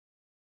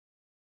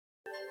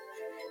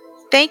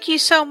Thank you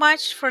so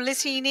much for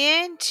listening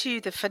in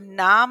to the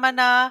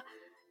phenomena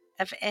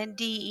of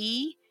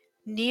NDE,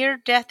 Near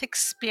Death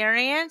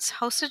Experience,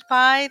 hosted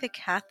by the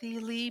Kathy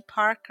Lee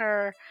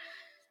Parker.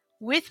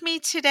 With me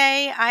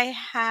today, I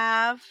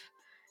have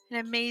an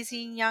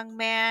amazing young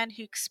man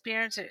who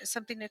experienced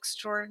something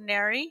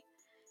extraordinary,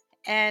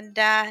 and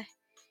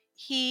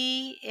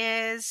he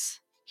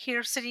is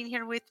here sitting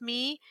here with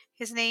me.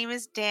 His name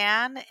is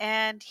Dan,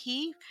 and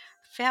he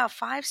fell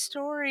 5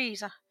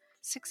 stories,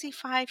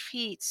 65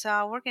 feet.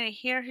 So we're going to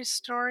hear his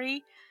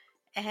story,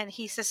 and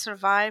he's a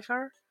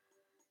survivor,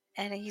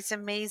 and he's an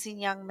amazing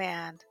young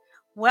man.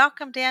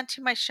 Welcome, Dan,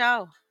 to my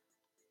show.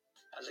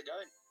 How's it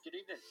going? Good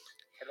evening.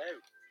 Hello.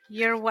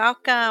 You're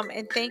welcome,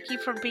 and thank you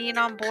for being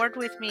on board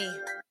with me.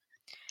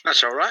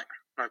 That's all right.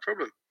 No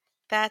problem.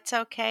 That's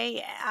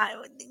okay.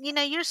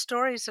 Your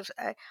stories of,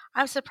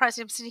 I'm surprised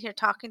I'm sitting here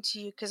talking to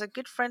you because a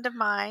good friend of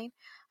mine,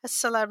 a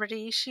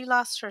celebrity, she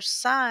lost her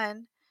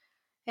son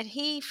and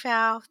he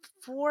fell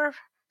 4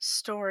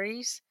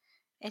 stories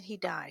and he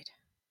died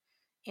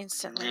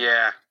instantly.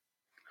 Yeah.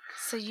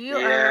 So you are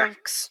Yeah.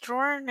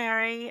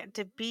 extraordinary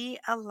to be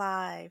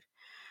alive.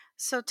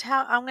 So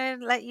I'm going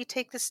to let you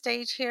take the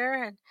stage here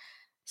and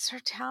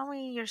tell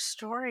me your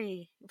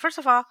story. First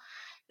of all,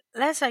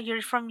 Lesa,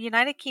 you're from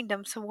United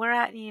Kingdom. So where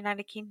at in the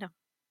United Kingdom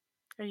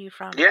are you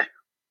from? Yeah.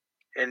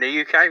 In the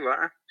UK right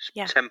now. It's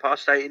Yeah.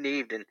 8:10 in the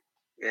evening.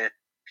 Yeah.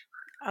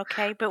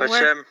 Okay, but But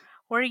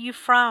where are you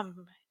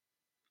from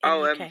in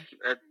the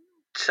UK?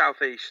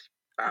 southeast,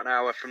 about an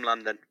hour from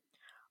London.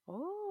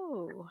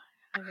 Oh,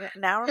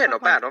 an hour Yeah, from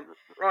not bad. London.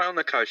 I'm right on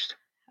the coast.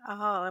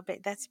 Oh, I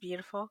bet that's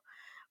beautiful.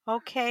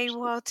 Okay,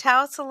 well,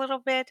 tell us a little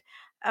bit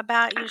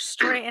about your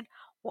story and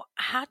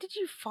how did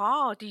you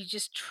fall? Did you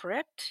just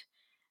tripped?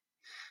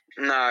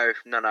 No.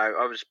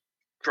 I was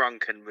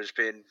drunk and was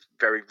being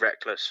very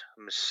reckless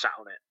and was sat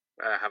on it,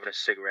 having a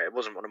cigarette. It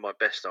wasn't one of my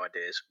best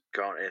ideas,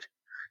 granted.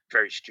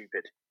 Very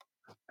stupid.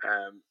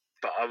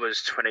 But I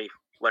was 20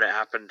 when it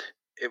happened.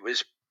 It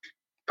was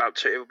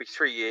it will be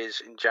 3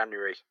 years in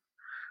January.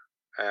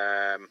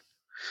 But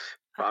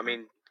I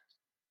mean,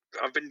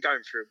 I've been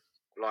going through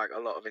like a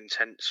lot of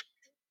intense,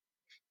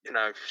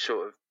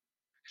 sort of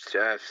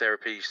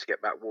therapies to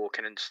get back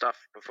walking and stuff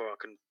before I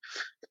can,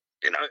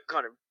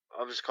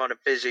 I was kind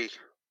of busy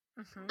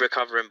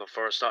recovering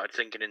before I started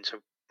thinking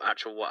into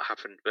actual what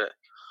happened. But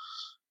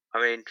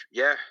I mean,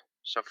 yeah,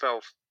 so I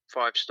fell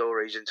 5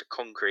 stories into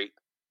concrete,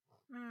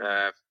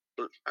 had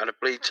a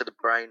bleed to the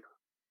brain,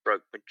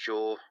 broke my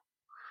jaw,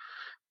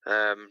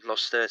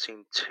 lost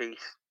 13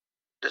 teeth.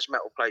 There's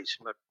metal plates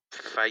in my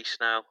face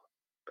now.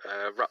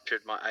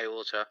 Ruptured my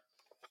aorta.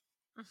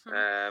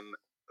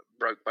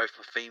 Broke both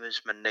my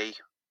femurs, my knee,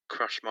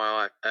 crushed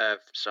my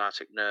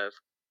sciatic nerve,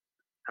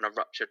 and I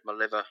ruptured my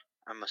liver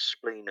and my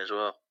spleen as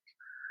well.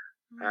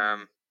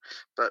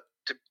 But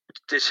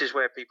this is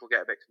where people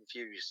get a bit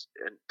confused,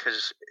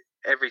 because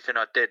everything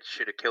I did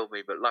should have killed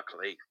me, but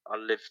luckily I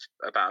lived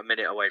about a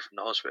minute away from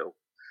the hospital,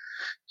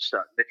 so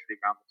literally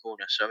around the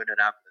corner. So in an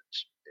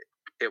ambulance,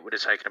 it would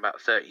have taken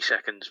about 30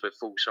 seconds with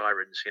full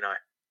sirens,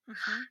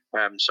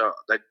 So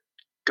they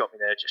got me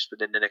there just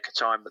within the nick of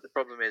time. But the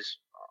problem is,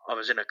 I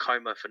was in a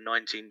coma for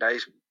 19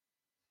 days.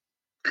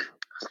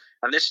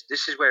 And this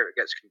is where it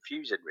gets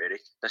confusing, really.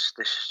 This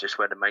is just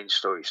where the main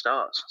story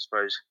starts, I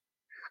suppose.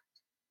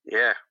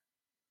 Yeah.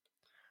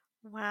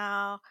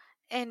 Wow.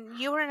 And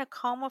you were in a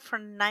coma for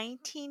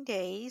 19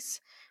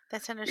 days.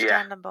 That's Yeah.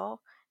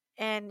 understandable.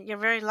 And you're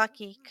very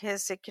lucky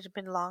because it could have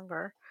been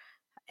longer.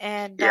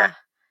 And Yeah.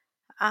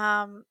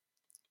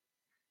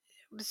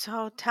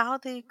 So tell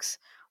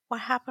what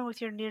happened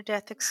with your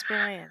near-death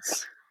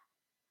experience.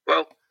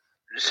 Well,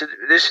 so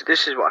this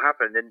is what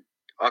happened, and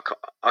I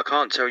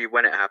can't tell you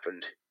when it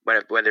happened,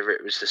 whether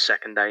it was the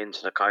second day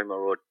into the coma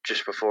or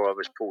just before I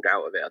was pulled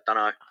out of it. I don't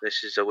know.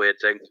 This is a weird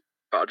thing,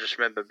 but I just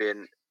remember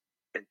being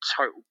in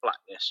total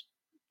blackness.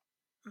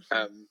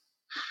 And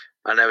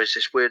there was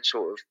this weird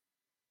sort of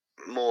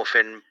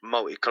morphing,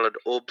 multicolored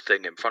orb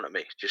thing in front of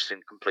me, just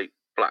in complete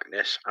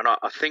blackness. And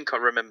I think I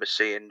remember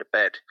seeing the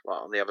bed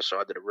like on the other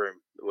side of the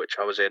room, which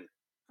I was in.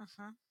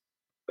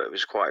 But it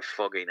was quite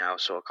foggy now,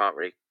 so I can't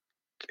really.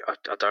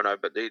 I don't know,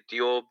 but the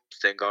orb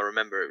thing, I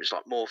remember it was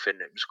like morphing.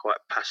 It was quite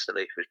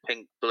pastel-y. It was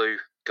pink, blue,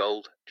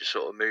 gold, just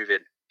sort of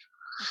moving.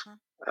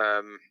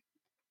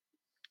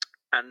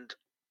 And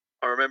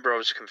I remember I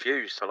was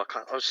confused. I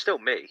was still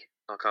me.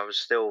 I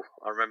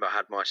remember I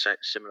had my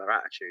similar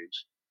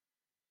attitudes,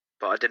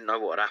 but I didn't know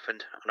what had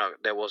happened.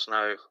 There was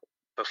no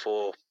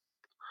before,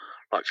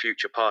 like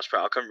future, past,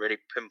 but I couldn't really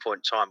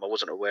pinpoint time. I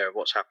wasn't aware of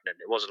what's happening.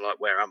 It wasn't like,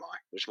 where am I?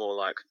 It was more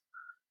like,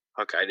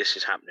 okay, this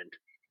is happening.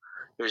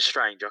 It was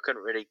strange. I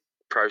couldn't really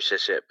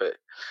process it, but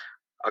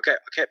I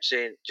kept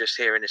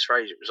hearing this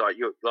phrase. It was like,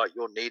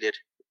 you're needed.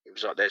 It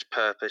was like, there's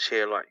purpose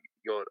here. Like,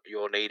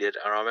 you're needed.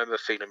 And I remember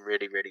feeling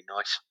really, really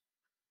nice,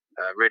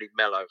 really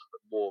mellow,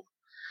 warm.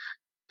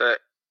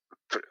 But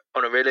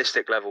on a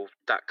realistic level,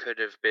 that could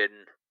have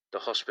been the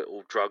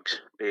hospital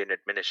drugs being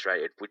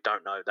administered. We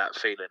don't know that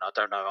feeling. I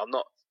don't know. I'm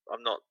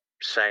not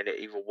saying it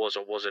either was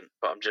or wasn't,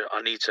 but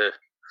I need to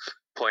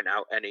point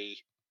out any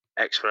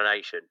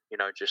explanation,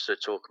 just to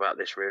talk about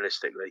this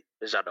realistically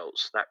as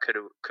adults. That could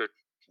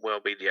well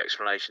be the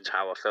explanation to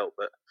how I felt,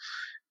 but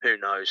who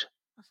knows?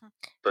 Mhm.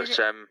 But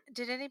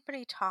Did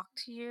anybody talk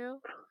to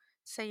you?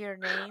 Say your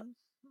name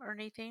or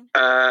anything?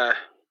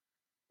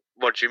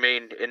 what do you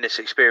mean in this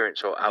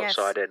experience or Yes.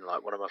 outside in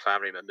like one of my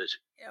family members?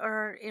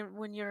 Or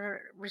when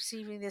you're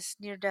receiving this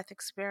near-death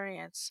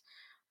experience,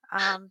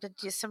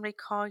 did somebody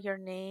call your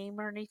name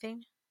or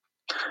anything?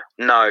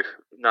 No,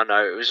 no,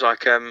 no. It was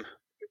like I've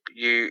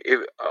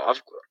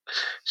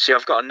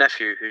got a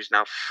nephew who's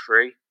now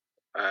 3.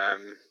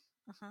 Um,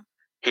 Mhm.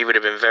 he would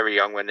have been very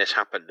young when this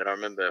happened, and I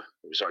remember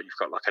it was like you've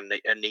got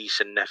like a niece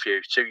and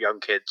nephew, 2 young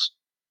kids.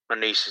 My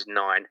niece is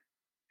 9.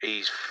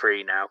 He's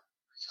 3 now,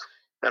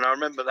 and I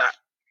remember that.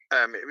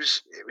 It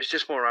was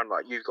just more around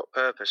like you've got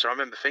purpose. And I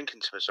remember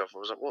thinking to myself, I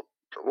was like,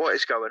 what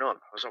is going on?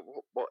 I was like,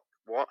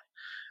 what?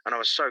 And I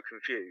was so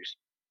confused.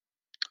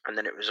 And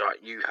then it was like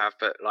you have,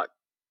 but like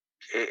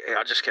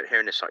I just kept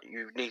hearing this like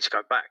you need to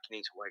go back, you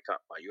need to wake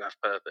up, like you have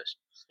purpose.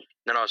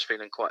 Then I was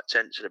feeling quite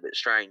tense and a bit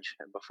strange,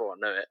 and before I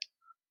knew it,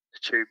 the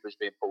tube was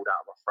being pulled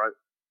out of my throat,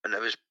 and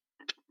there was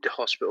the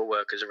hospital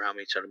workers around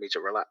me telling me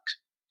to relax.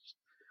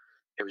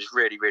 It was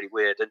really, really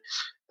weird,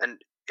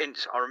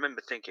 I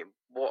remember thinking,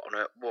 what on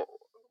earth,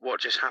 what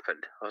just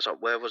happened? I was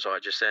like, where was I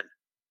just then?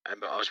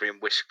 And I was being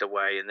whisked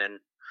away, and then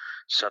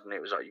suddenly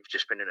it was like you've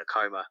just been in a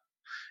coma,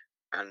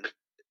 and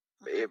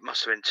Mhm. it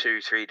must have been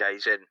 2, 3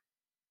 days in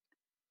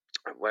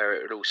where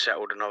it had all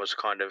settled, and I was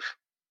kind of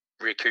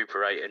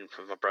recuperating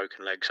from my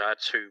broken legs. I had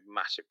 2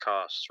 massive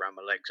casts around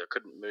my legs. I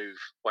couldn't move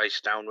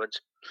waist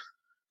downwards.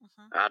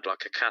 Mhm. I had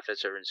like a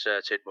catheter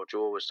inserted. My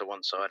jaw was to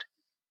one side.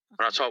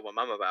 And I Mhm. told my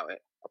mum about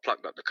it. I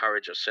plucked up the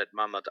courage. I said,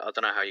 Mum, I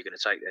don't know how you're going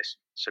to take this.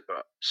 I said,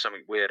 but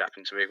something weird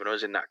happened to me when I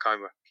was in that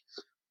coma.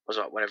 I was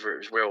like, whether it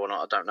was real or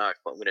not, I don't know,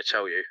 but I'm going to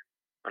tell you.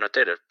 And I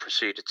did. I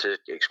proceeded to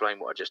explain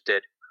what I just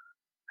did.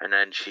 And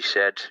then she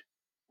said,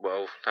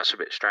 well, that's a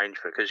bit strange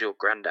because your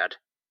granddad,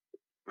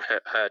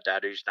 her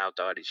dad, who's now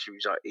died, she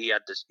was like,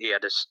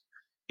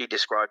 he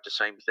described the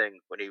same thing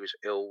when he was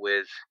ill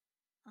with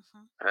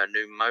Mhm.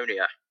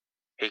 pneumonia.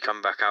 He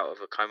come back out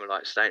of a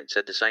coma-like state and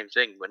said the same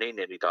thing when he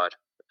nearly died,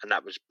 and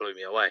that was blew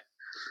me away.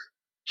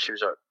 She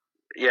was like,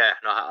 "Yeah,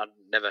 no, I'd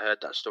never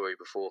heard that story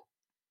before."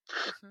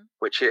 Mhm.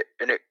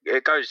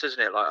 It goes, doesn't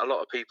it? Like a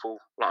lot of people.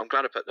 Like I'm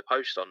glad I put the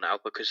post on now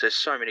because there's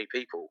so many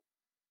people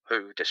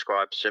who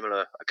describe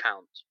similar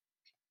accounts.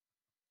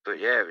 But Mhm.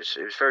 yeah, it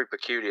was very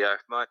peculiar.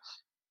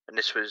 And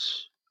this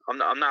was I'm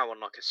now on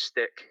like a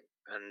stick,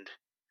 and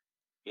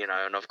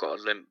and I've got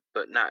a limp.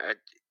 But now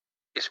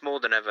it's more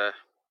than ever.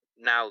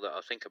 Now that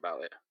I think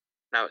about it,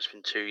 now it's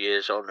been 2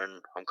 years on,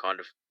 and I'm kind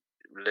of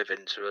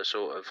living to a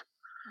sort of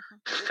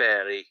Mhm.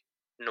 fairly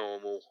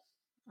normal,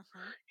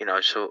 Mhm.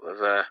 sort of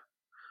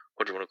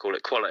what do you want to call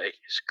it? Quality.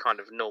 It's kind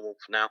of normal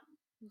for now,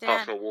 apart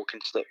Dan, from a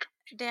walking stick.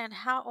 Dan,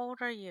 how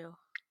old are you?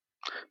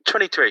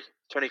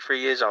 23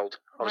 years old.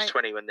 I was Right,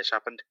 20 when this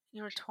happened.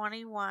 you were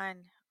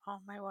 21. Oh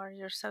my word,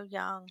 you're so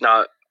young.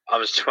 No, I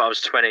was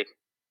 20.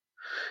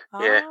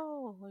 Yeah,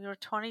 Oh, you were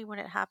 20 when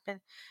it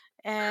happened.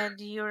 And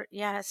you're,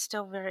 yeah,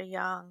 still very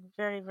young,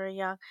 very, very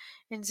young.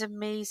 And it's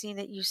amazing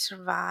that you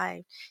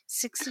survived.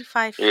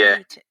 65 yeah.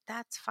 feet,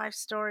 that's 5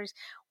 stories.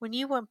 When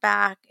you went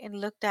back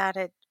and looked at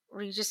it,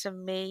 were you just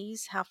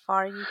amazed how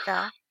far you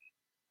fell?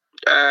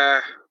 Uh,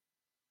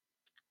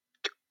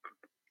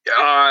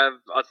 I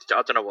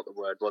don't know what the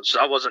word was.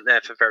 I wasn't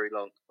there for very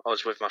long. I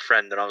was with my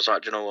friend, and I was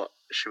like, do you know what?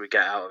 Should we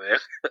get out of here?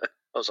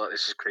 I was like,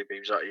 this is creepy. He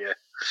was like, yeah.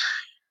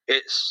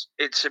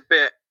 It's a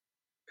bit.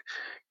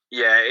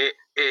 Yeah, it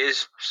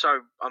is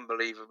so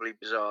unbelievably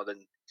bizarre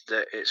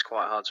that it's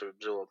quite hard to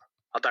absorb.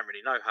 I don't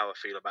really know how I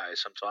feel about it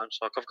sometimes.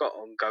 Like I've got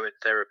ongoing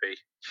therapy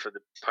for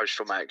the post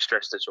traumatic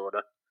stress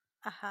disorder,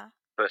 Uh-huh.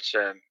 but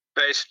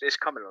it's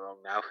coming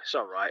along now. It's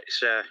all right.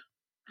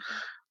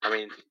 Mhm. I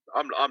mean,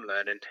 I'm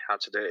learning how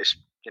to do it.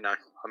 I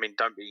mean,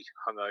 don't be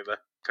hungover.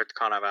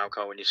 Can't have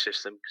alcohol in your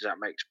system because that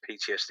makes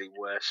PTSD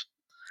worse.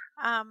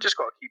 Um, Just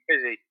got to keep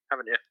busy,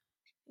 haven't you?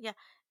 yeah.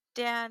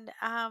 Dan,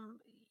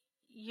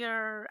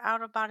 your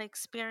out of body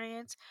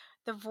experience,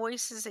 the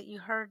voices that you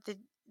heard,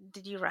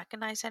 did you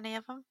recognize any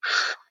of them?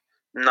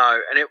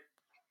 No,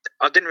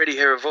 I didn't really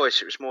hear a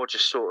voice. It was more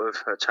just sort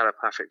of a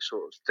telepathic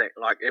sort of thing.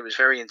 Like it was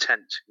very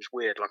intense. It was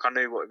weird. Like I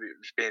knew what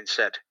was being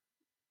said,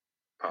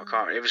 but I Mm-hmm.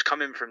 can't. It was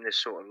coming from this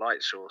sort of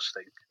light source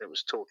thing that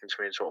was talking to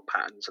me in sort of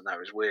patterns, and that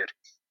was weird.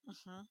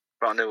 Mm-hmm.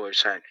 But I knew what it was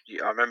saying.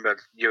 I remember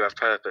you have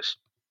purpose.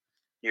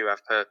 You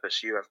have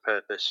purpose. You have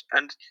purpose.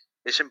 And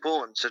it's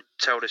important to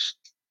tell this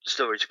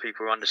story to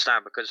people who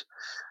understand because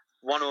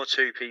one or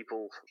two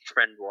people,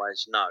 friend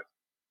wise, know.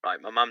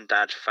 Like my mum,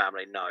 dad,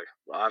 family, no.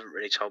 I haven't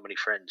really told many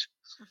friends.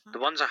 Mm-hmm. The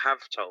ones I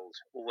have told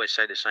always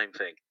say the same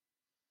thing.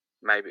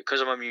 Maybe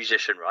because I'm a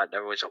musician, right?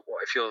 They're always like,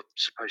 "What if you're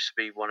supposed to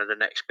be one of the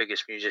next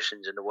biggest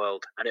musicians in the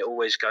world?" And it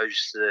always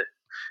goes to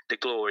the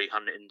glory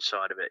hunting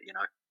side of it. And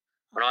I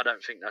Mm-hmm.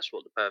 don't think that's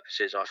what the purpose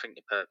is. I think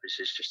the purpose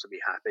is just to be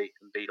happy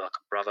and be like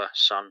a brother,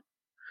 son,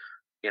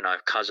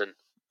 cousin.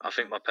 I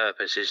think Mm-hmm. my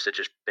purpose is to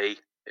just be,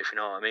 if you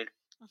know what I mean.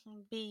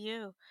 Be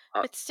you.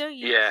 Uh, But still,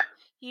 yeah.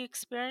 you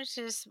experience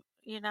this,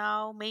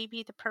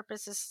 maybe the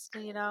purpose is,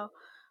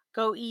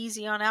 go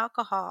easy on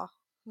alcohol,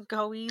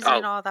 go easy Oh,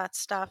 on all that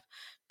stuff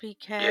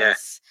yeah.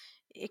 because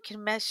it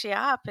can mess you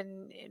up.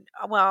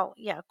 Well,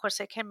 yeah, of course,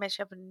 it can mess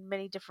you up in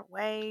many different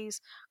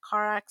ways,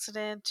 car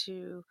accident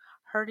to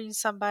hurting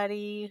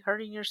somebody,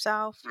 hurting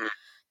yourself. Mm,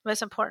 The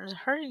most important is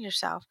hurting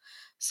yourself.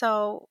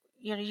 So,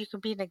 you can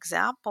be an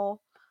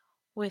example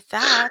with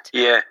that.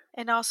 yeah.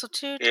 And also,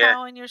 too, Yeah.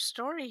 telling your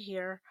story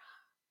here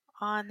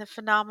on the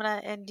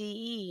phenomena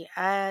NDE.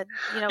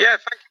 Yeah.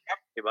 Thank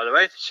you, by the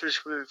way. This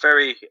was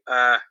very.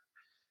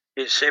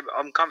 It's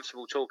I'm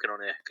comfortable talking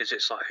on here because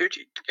it's like who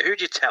do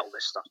you tell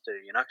this stuff to?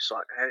 You know, it's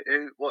like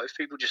what if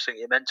people just think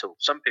you're mental?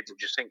 Some people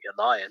just think you're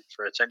lying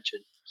for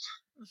attention.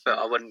 But Mhm.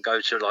 I wouldn't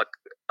go to like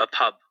a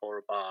pub or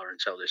a bar and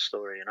tell this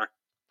story. You know.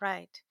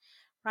 Right,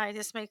 right.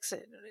 This makes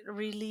it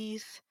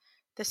relieve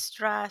the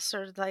stress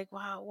or like,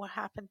 wow, what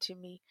happened to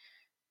me?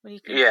 When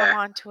you can come Yeah.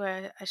 on to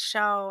a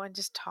show and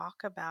just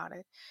talk about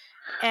it.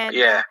 And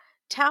Yeah.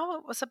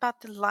 tell us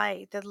about the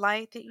light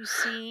that you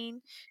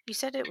seen. You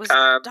said it was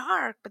Um,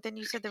 dark, but then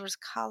you said there was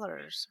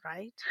colors,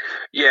 right?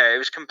 yeah, it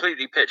was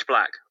completely pitch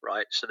black,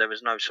 right? So there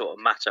was no sort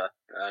of matter.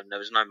 There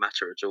was no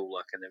matter at all.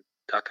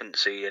 I couldn't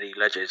see any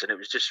ledges, and it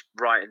was just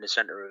right in the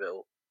center of it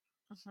all,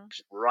 Hmm.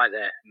 just right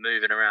there,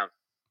 moving around.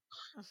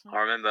 Hmm. I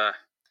remember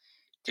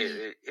Did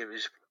you it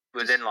was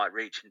did, within like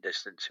reaching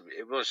distance.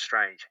 It was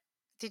strange.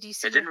 did you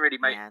see It your didn't really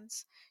make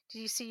hands? Did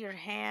you see your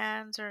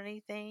hands or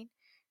anything?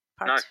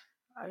 no,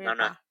 Part of your no.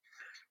 body?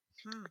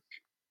 Hmm.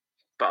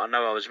 But I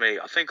know I was me.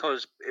 I think I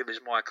was. It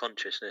was my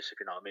consciousness, if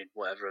you know what I mean.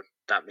 Whatever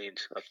that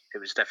means. It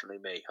was definitely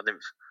me. I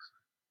didn't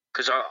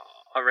because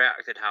I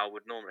reacted how I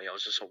would normally. I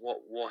was just like,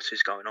 what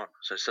is going on?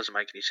 So it doesn't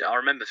make any sense. I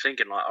remember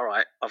thinking like, all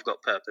right, I've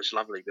got purpose,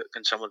 lovely, but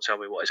can someone tell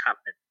me what is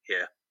happening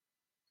here?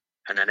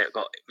 And then it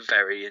got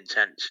very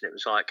intense, and it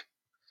was like,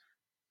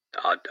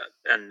 I,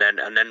 and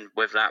then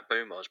with that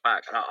boom, I was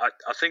back, and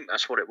I think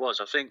that's what it was.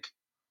 I think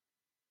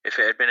if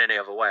it had been any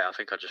other way, I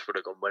think I just would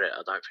have gone with it.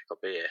 I don't think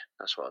I'd be here.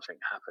 That's what I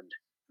think happened.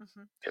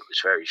 Hmm. It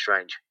was very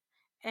strange.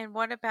 And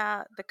what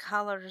about the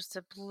colors?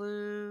 The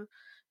blue,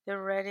 the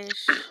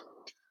reddish,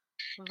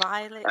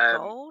 violet Um,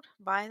 gold?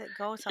 Violet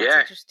gold sounds yeah,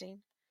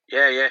 interesting.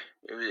 yeah.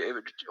 It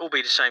would all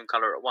be the same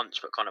color at once,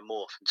 but kind of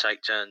morph and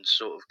take turns,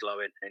 sort of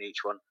glowing in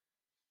each one.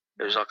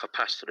 It was What? like a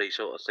pastel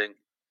sort of thing.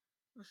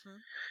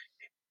 Hmm.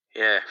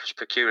 Yeah, it was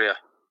peculiar.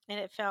 And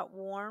it felt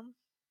warm.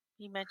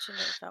 You mentioned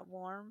it felt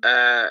warm.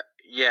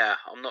 Yeah,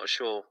 I'm not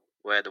sure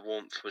where the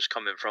warmth was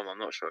coming from. I'm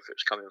not sure if it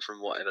was coming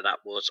from whatever that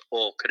was,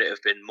 or could it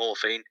have been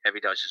morphine, heavy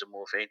doses of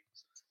morphine.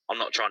 I'm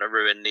not trying to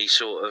ruin the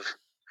sort of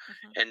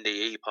Hmm.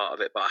 NDE part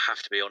of it, but I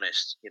have to be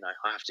honest. You know,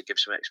 I have to give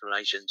some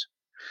explanations.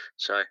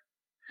 So,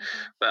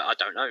 Hmm. but I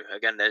don't know.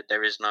 Again,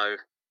 there is no.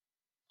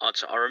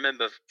 I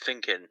remember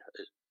thinking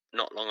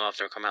not long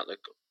after I come out,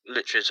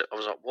 literally, I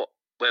was like, "What?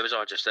 Where was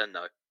I just then?"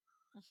 Though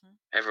Hmm.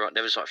 everyone,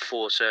 there was like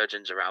 4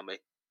 surgeons around me,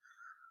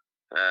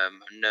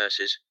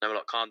 nurses. They were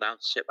like, "Calm down,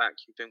 sit back.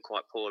 You've been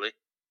quite poorly."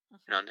 Hmm.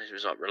 And it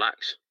was like,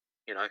 "Relax,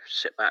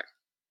 sit back."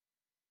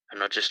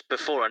 And I just,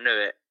 before I knew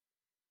it,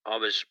 I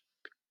was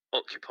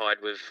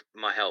occupied with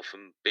my health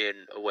and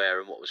being aware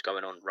of what was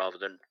going on rather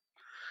than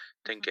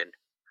Hmm. thinking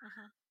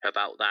Hmm.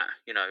 about that.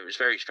 It was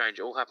very strange.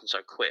 It all happened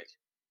so quick.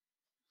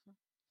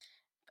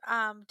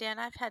 Dan,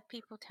 I've had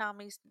people tell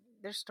me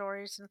their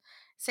stories and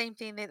same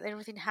thing that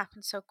everything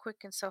happened so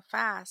quick and so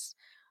fast,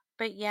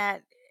 but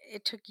yet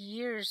it took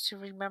years to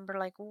remember,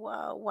 like,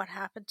 whoa, what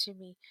happened to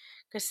me?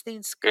 Because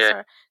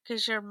Yeah,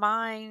 because your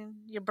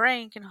mind, your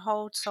brain can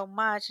hold so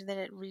much, and then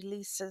it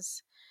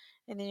releases,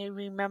 and then you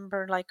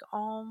remember, like,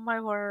 oh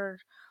my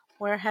word,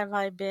 where have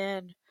I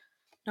been?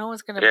 No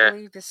one's gonna yeah,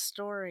 believe this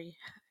story,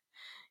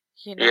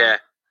 you know. yeah.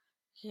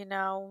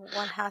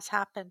 What has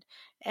happened.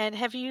 And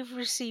have you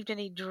received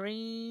any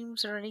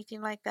dreams or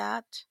anything like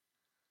that?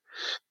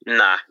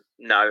 Nah,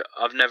 no,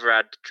 I've never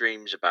had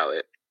dreams about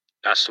it.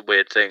 That's the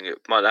weird thing.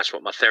 That's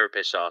what my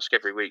therapist asks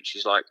every week.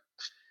 She's like,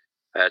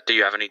 "Do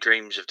you have any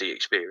dreams of the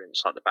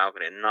experience, like the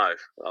balcony?" And no,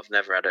 I've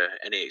never had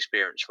any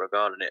experience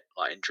regarding it,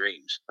 like in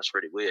dreams. That's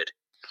really weird.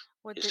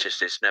 Would It's the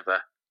just it's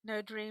never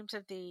No dreams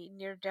of the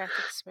near death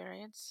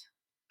experience?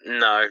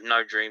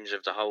 no dreams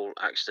of the whole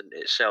accident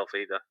itself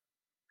either.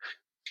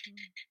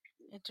 Hmm,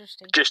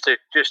 interesting. Just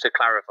to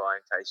clarify,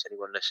 in case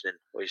anyone listening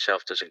or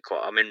yourself doesn't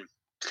quite, I'm in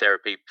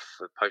therapy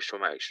for post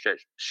traumatic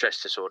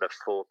stress disorder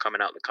for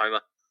coming out of the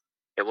coma.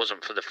 It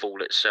wasn't for the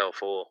fall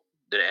itself or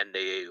the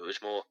NDE. It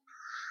was more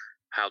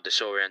how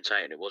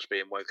disorientating it was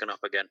being woken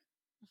up again.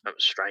 Mhm. That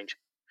was strange.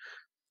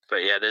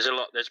 But yeah,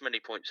 there's many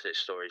points to this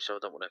story, so I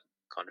don't want to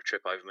kind of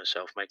trip over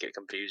myself, make it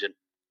confusing.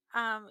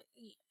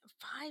 Y-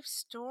 5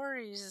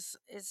 stories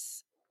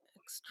is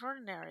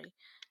extraordinary.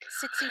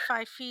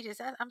 65 feet is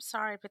that? I'm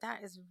sorry, but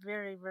that is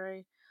very,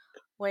 very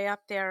way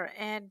up there.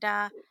 And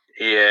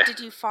Yeah, did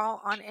you fall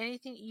on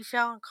anything? You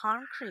fell on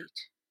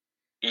concrete.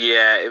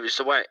 yeah. It was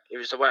the way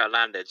I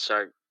landed.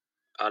 So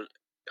I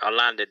I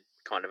landed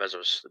kind of as I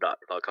was stood up.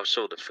 Like I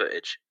saw the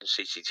footage, the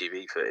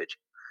CCTV footage,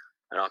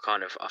 and I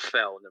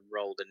fell and then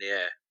rolled in the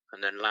air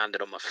and then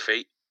landed on my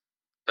feet,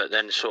 but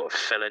then sort of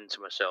fell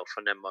into myself,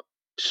 and then my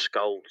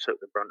skull took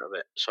the brunt of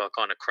it, so I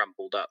kind of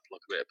crumpled up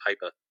like a bit of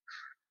paper.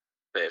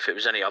 But if it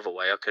was any other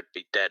way, I could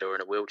be dead or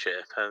in a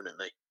wheelchair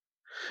permanently.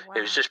 Wow.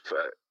 It was just,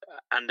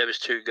 and there was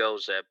 2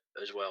 girls there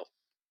as well.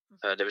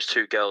 There was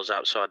 2 girls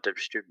outside the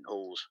student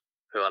halls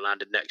who I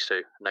landed next to,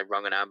 and they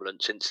rung an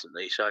ambulance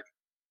instantly. So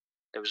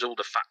there was all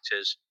the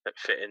factors that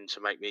fit in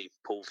to make me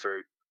pull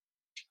through.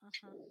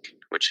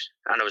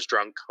 And I was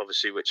drunk,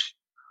 obviously, which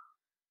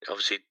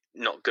obviously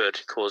not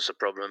good, caused the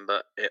problem,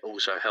 but it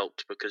also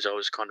helped because I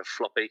was kind of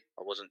floppy.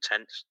 I wasn't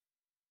tense.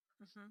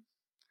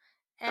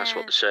 That's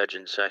what the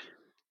surgeons say.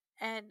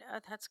 And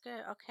that's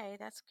good. Okay,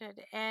 that's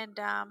good. And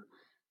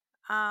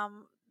are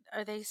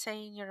they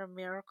saying you're a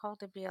miracle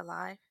to be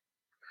alive?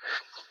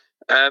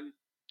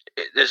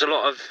 There's a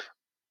lot of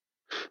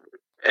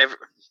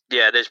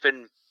there's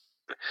been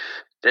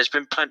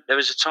plenty. There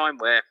was a time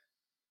where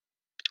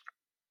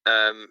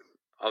I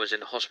was in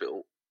the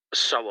hospital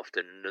so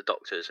often, and the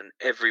doctors and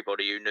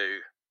everybody who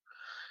knew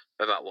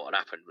about what had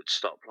happened would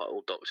stop, like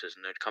all doctors,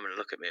 and they'd come and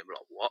look at me and be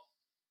like, "What?"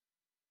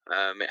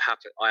 It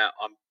happened. I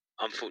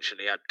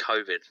unfortunately had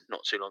COVID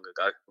not too long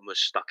ago and was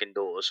stuck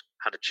indoors.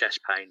 Had a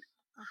chest pain,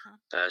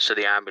 so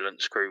the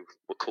ambulance crew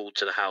were called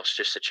to the house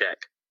just to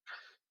check,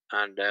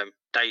 and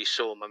they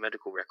saw my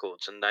medical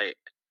records, and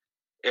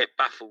it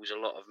baffles a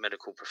lot of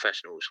medical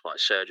professionals like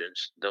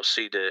surgeons. They'll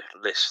see the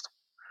list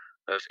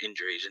of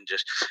injuries and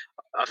just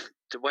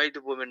the way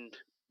the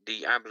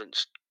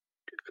ambulance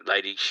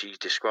lady, she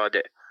described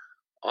it.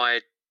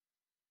 I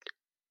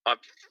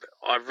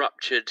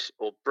ruptured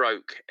or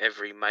broke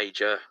every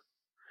major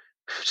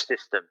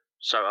system.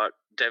 So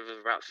there were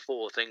about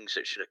 4 things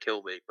that should have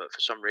killed me, but for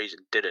some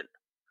reason didn't.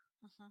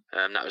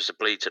 That was the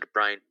bleed to the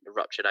brain, the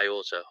ruptured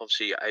aorta.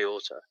 Obviously, your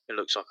aorta, it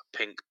looks like a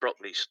pink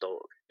broccoli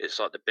stalk. It's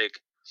like the big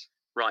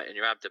right in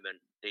your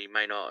abdomen, the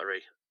main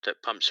artery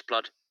that pumps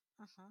blood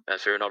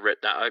through, and I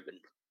ripped that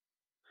open.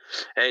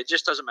 It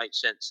just doesn't make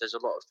sense. There's a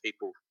lot of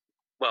people,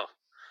 well,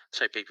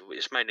 say people,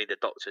 it's mainly the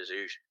doctors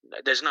who,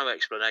 there's no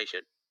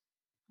explanation.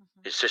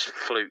 It's just a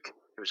fluke.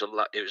 It was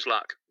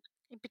luck.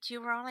 But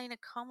you were only in a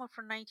coma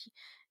for 19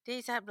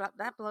 days.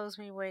 That blows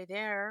me away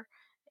there.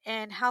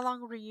 And how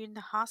long were you in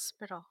the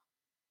hospital?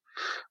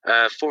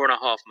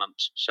 4.5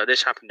 months. So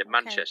this happened in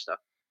Manchester.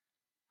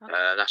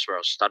 That's where I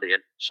was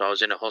studying. So I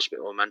was in a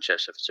hospital in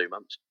Manchester for 2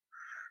 months.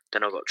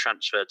 Then I got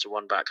transferred to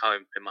one back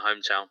home in my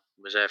hometown.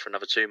 Was there for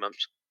another 2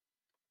 months.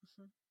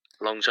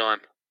 Long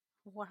time.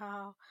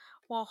 Wow.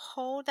 Well,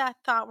 hold that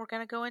thought. We're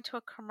going to go into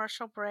a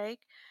commercial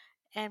break,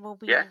 and we'll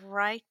be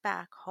right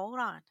back. Hold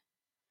on.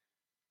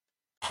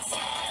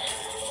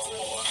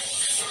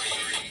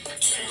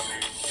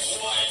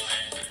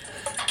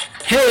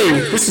 Hey,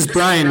 this is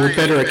Brian with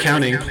Better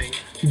Accounting.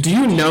 Do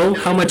you know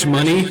how much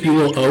money you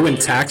will owe in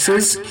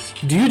taxes?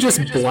 Do you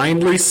just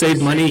blindly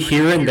save money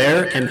here and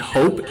there and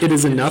hope it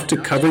is enough to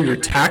cover your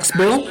tax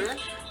bill?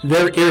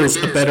 There is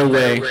a better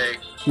way.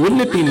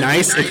 Wouldn't it be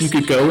nice if you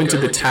could go into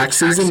the tax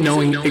season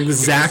knowing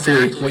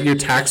exactly what your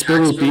tax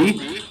bill will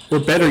be? Or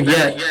better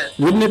yet,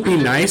 wouldn't it be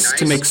nice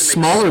to make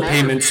smaller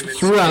payments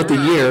throughout the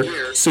year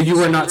so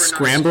you are not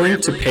scrambling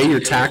to pay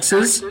your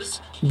taxes?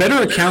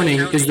 Better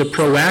Accounting is the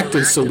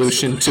proactive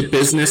solution to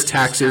business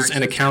taxes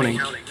and accounting.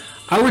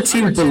 Our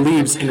team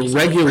believes in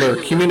regular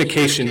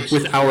communication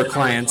with our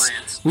clients.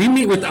 We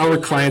meet with our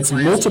clients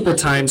multiple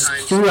times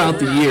throughout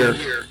the year.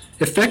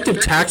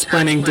 Effective tax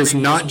planning does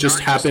not just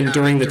happen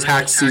during the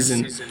tax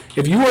season.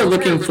 If you are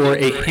looking for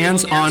a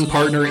hands-on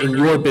partner in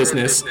your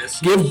business,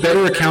 give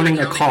Better Accounting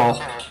a call.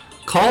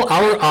 Call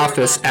our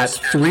office at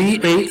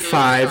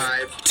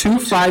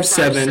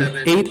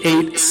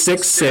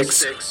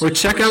 385-257-8866 or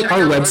check out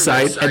our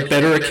website at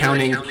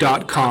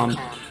betteraccounting.com.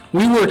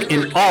 We work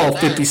in all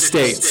 50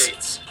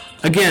 states.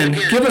 Again,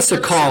 give us a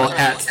call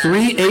at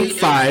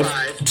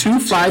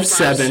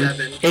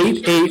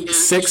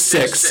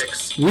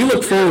 385-257-8866. We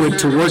look forward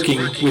to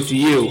working with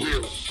you.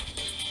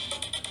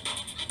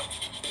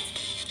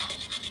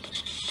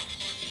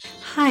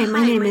 Hi,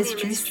 my name is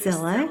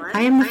Drusilla.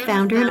 I am the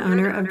founder and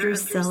owner of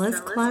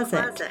Drusilla's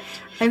Closet.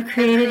 I've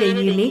created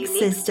a unique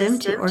system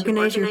to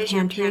organize your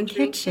pantry and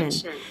kitchen.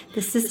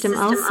 The system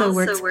also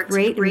works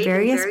great in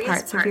various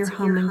parts of your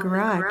home and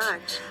garage.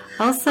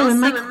 Also in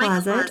my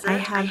closet, I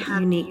have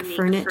unique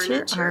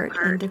furniture, art,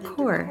 and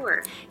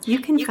decor. You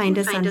can find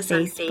us on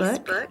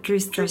Facebook,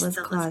 Drusilla's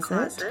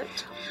Closet,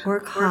 or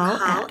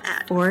call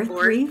at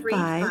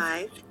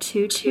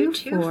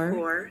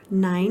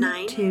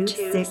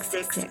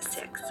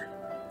 435-224-9266.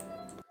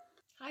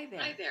 Hi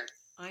there.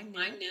 I'm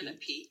Nana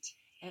Pete,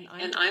 and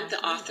I'm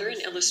the author and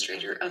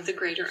illustrator of The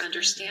Greater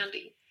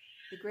Understanding.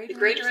 The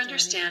Greater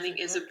Understanding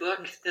is a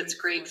book that's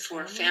great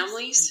for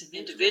families,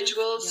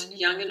 individuals,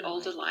 young and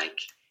old alike.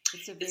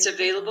 It's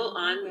available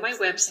on my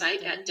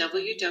website at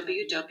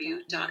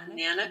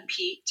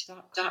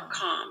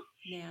www.nanapete.com.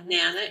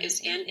 Nana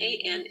is Nanna,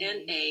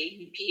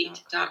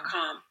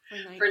 Pete.com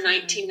for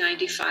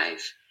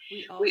 $19.95.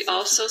 We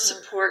also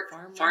support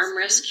Farm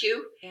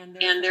Rescue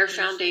and their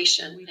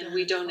foundation, and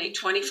we donate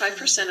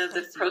 25% of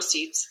the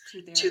proceeds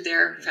to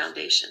their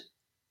foundation.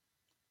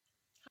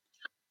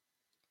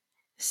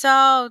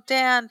 So,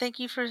 Dan, thank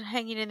you for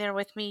hanging in there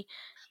with me.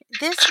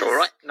 That's all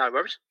right. No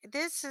worries.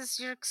 This is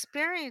your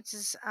experience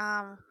is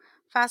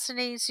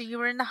fascinating. So you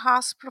were in the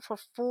hospital for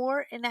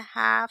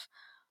 4.5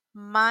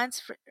 months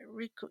for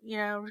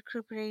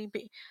recuperating.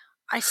 But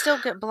I still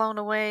get blown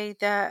away.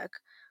 The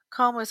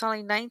coma was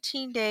only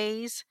 19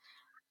 days.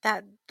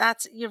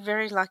 That's you're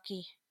very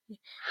lucky.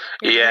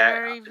 You're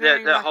very,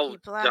 very lucky.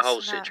 The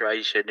whole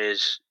situation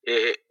is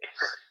it.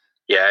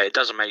 Yeah, it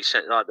doesn't make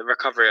sense. Like the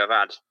recovery I've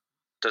had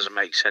doesn't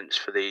make sense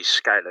for the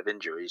scale of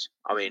injuries.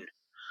 I mean,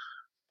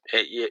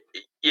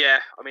 yeah.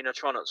 I mean, I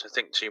try not to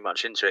think too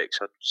much into it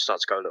because I start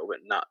to go a little bit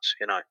nuts.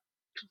 I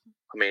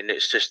mean,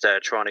 it's just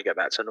trying to get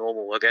back to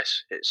normal. I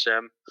guess it's.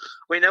 I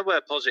mean, there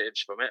were positives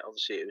from it.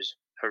 Obviously, it was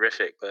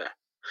horrific, but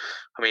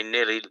I mean,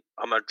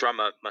 I'm a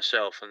drummer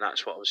myself, and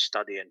that's what I was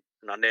studying,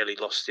 and I nearly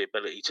lost the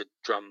ability to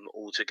drum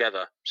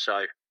altogether.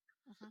 So,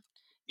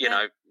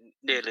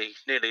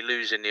 nearly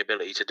losing the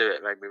ability to do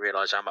it made me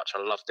realise how much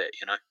I loved it.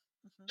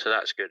 So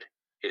that's good.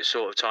 It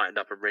sort of tightened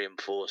up and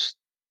reinforced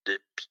the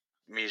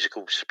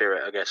musical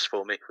spirit, I guess,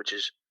 for me, which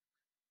is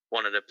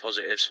one of the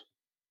positives.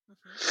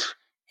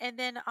 And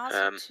then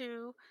also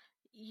too,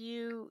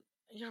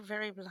 you're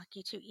very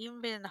lucky too.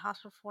 Even been in the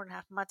hospital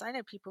 4.5 months. I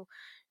know people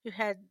who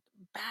had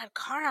bad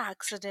car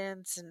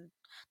accidents and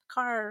the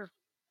car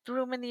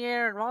threw them in the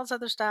air and all this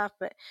other stuff,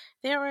 but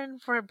they were in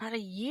for about a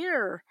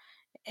year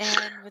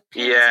and with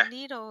pins and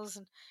needles,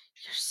 and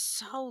you're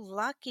so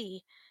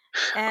lucky.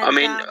 And I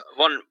mean,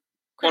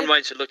 one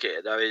way to look at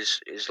it though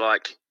is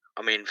like,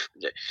 I mean,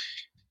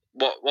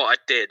 what I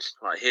did,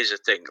 like, here's the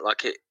thing,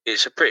 like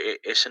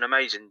it's an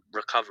amazing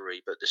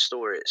recovery, but the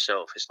story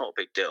itself, it's not a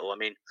big deal. I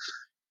mean,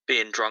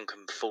 being drunk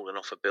and falling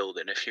off a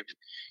building, if you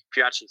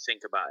actually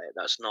think about it,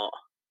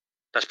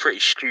 that's pretty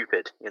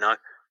stupid,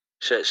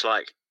 So it's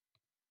like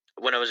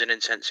when I was in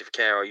intensive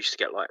care, I used to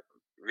get like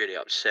really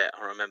upset.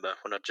 I remember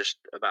when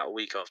about a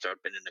week after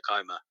I'd been in the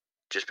coma,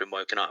 just been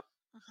woken up,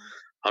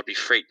 I'd be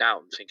freaked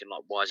out and thinking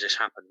like, why has this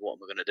happened? What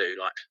am I going to do?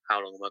 Like,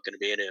 how long am I going to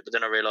be in here? But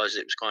then I realised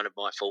it was kind of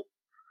my fault.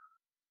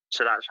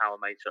 So that's how I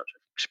made such a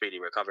speedy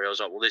recovery. I was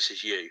like, well, this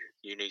is you.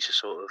 You need to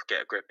sort of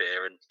get a grip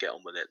here and get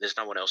on with it. There's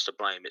no one else to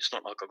blame. It's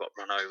not like I got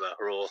run over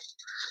or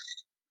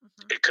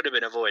it could have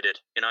been avoided,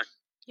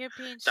 You're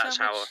being so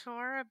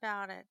mature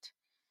about it.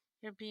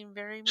 You're being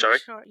very mature.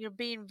 Sorry? You're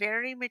being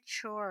very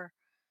mature,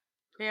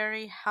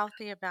 very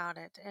healthy about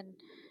it. And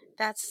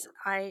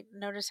I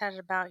noticed that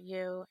about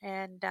you,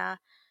 and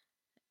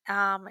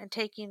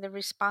taking the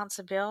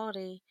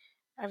responsibility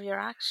of your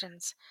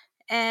actions.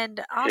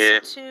 And also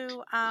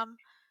too,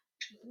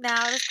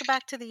 now let's go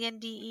back to the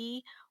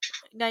NDE.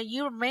 Now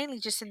you were mainly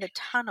just in the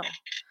tunnel,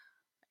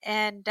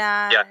 and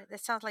it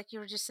sounds like you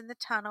were just in the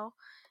tunnel,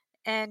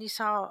 and you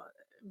saw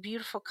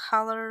beautiful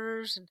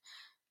colors, and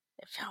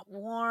it felt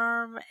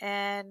warm,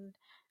 and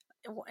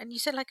you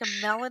said like a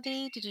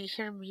melody. Did you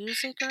hear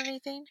music or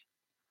anything?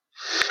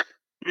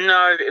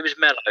 No, it was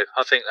mellow.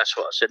 I think that's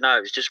what I said. No,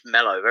 it was just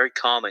mellow, very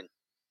calming,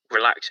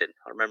 relaxing.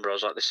 I remember I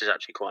was like, this is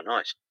actually quite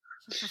nice.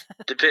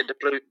 The bit that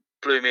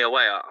blew me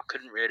away, I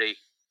couldn't really.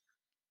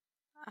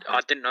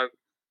 I didn't know.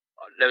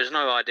 There was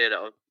no idea that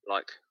I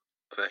like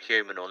a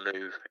human or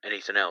knew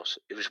anything else.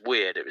 It was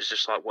weird. It was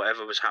just like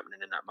whatever was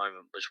happening in that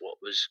moment was what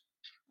was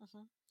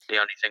the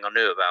only thing I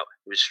knew about.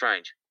 It was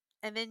strange.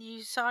 And then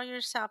you saw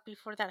yourself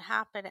before that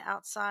happened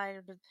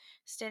outside,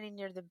 standing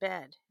near the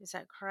bed. Is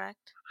that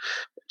correct?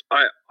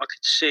 I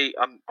could see.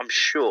 I'm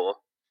sure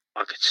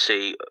I could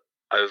see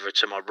over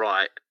to my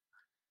right.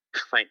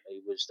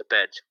 Faintly was the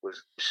bed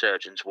with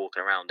surgeons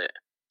walking around it,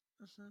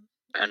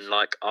 and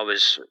like I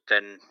was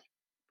then.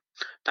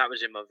 That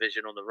was in my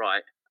vision on the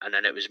right, and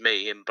then it was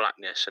me in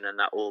blackness, and then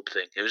that orb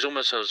thing. It was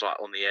almost I was like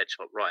on the edge,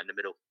 like right in the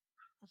middle.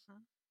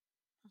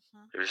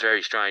 It was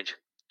very strange.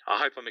 I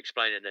hope I'm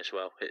explaining this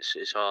well.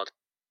 It's hard.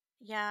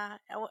 Yeah,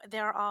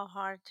 they're all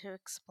hard to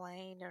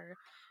explain or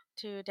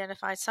to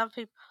identify. Some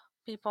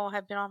people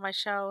have been on my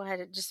show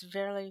had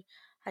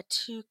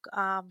two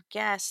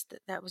guests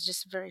that was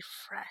just very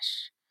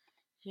fresh,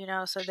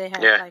 so they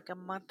had like a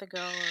month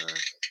ago or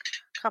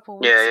a couple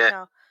weeks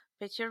ago.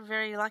 But you're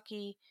very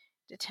lucky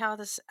to tell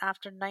this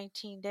after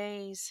 19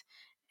 days,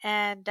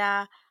 and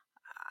not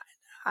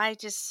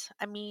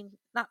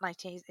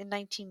 19 in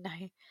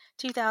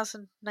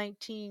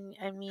 2019.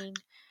 I mean,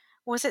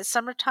 was it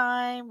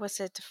summertime?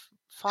 Was it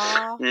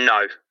fall?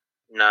 No.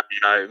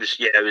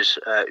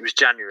 It was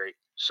January.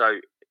 So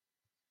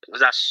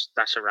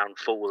that's around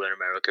fall in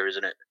America,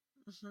 isn't it?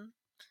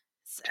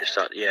 Just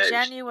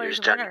January's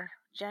winter.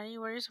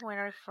 January's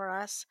winter for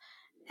us.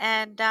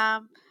 And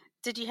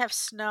did you have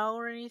snow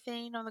or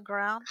anything on the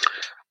ground?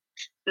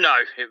 No,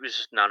 it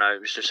was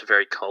It was just a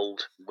very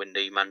cold,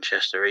 windy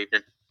Manchester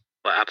evening.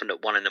 What happened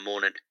at 1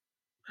 a.m.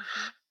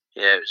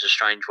 Yeah, it was a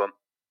strange one.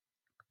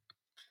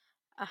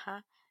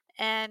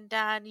 And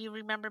do you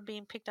remember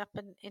being picked up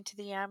into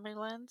the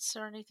ambulance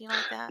or anything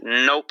like that?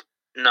 Nope.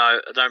 No,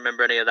 I don't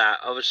remember any of that.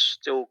 I was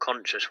still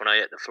conscious when I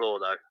hit the floor,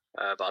 though,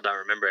 but I don't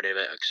remember any of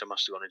it because I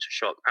must have gone into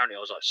shock. Apparently, I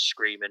was like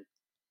screaming.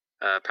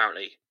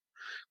 Apparently,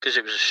 because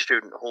it was a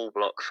student hall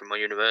block from my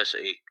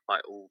university,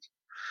 like all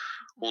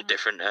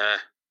different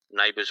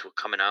neighbours were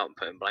coming out and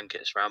putting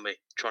blankets around me,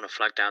 trying to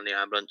flag down the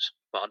ambulance.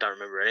 But I don't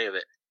remember any of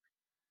it.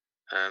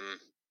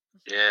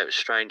 Yeah, it was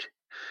strange.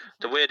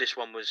 The weirdest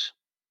one was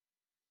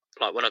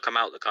like when I come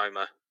out of the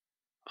coma.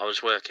 I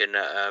was working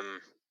at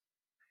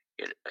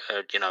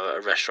at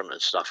a restaurant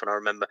and stuff, and I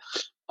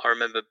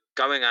remember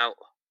going out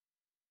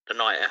the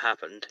night it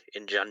happened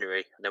in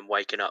January, and then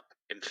waking up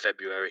in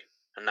February,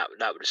 and that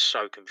was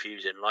so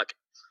confusing. Like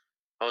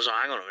I was like,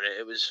 hang on a minute,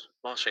 it was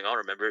last thing I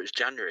remember. It was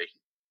January,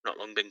 not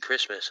long been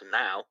Christmas, and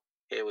now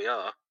here we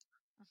are.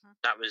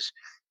 That was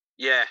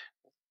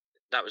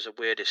that was the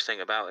weirdest thing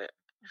about it.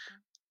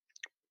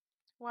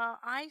 Well,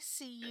 I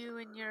see you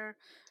in your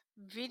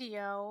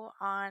video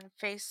on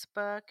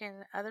Facebook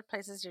and other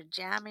places. You're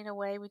jamming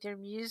away with your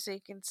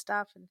music and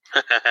stuff, and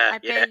I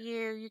bet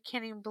you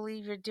can't even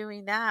believe you're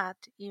doing that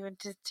even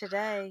to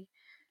today.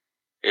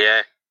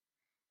 Yeah.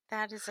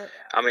 That is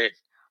I mean,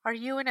 are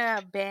you in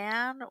a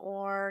band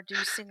or do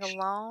you sing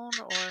alone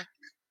or?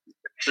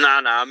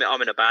 No,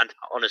 I'm in a band.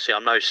 Honestly,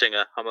 I'm no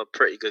singer. I'm a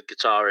pretty good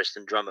guitarist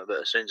and drummer,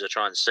 but as soon as I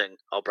try and sing,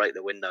 I'll break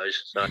the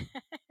windows. So,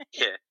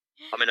 yeah,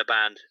 I'm in a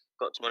band.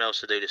 Got someone else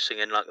to do the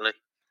singing, luckily.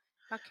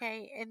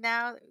 Okay, and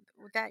now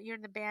that you're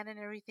in the band and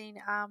everything,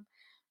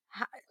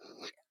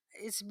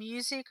 is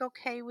music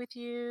okay with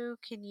you?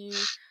 Can you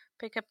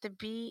pick up the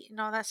beat and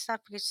all that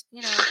stuff? Because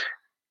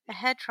a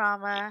head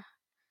trauma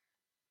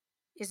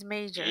is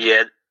major.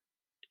 Yeah.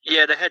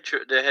 The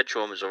head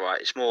trauma's all right.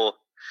 It's more.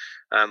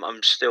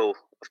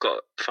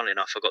 Funny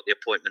enough, I've got the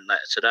appointment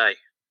later today.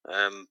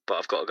 But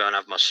I've got to go and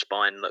have my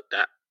spine looked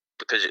at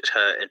because it's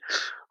hurting.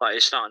 Like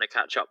it's starting to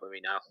catch up with me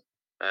now.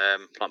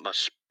 Like my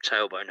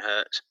tailbone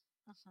hurts.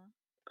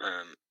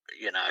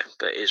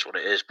 But it is what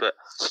it is. But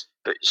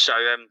so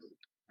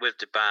with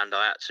the band,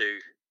 I had to,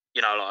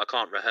 like I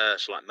can't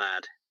rehearse like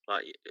mad.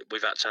 Like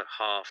we've had to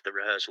half the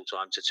rehearsal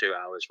time to 2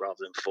 hours rather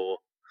than 4.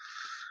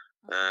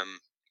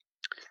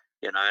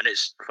 And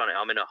it's funny.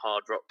 I'm in a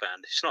hard rock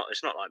band. It's not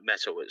like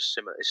metal. It's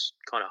similar. It's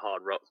kind of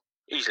hard rock.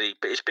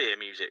 But it's beer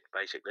music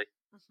basically.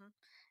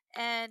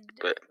 And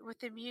with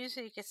the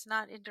music, it's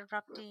not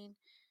interrupting.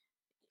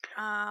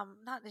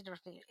 Not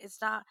interrupting.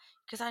 It's not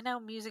because I know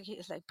music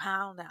is like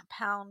that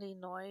pounding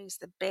noise,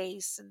 the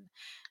bass and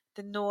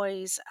the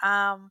noise.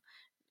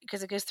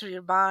 Because it goes through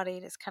your body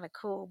and it's kind of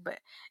cool. But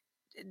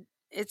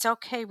it's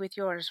okay with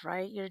yours,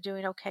 right? You're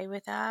doing okay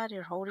with that.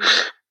 You're holding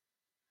it.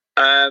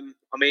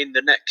 I mean,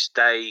 the next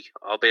day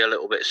I'll be a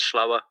little bit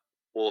slower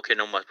walking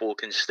on my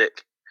walking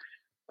stick.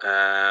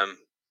 But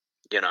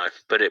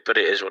it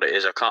is what it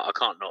is. I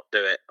can't not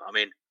do it. I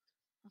mean,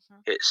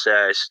 it's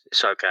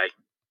okay.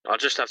 I'll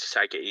just have to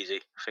take it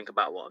easy. Think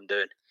about what I'm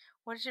doing.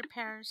 What did your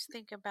parents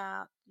think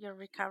about your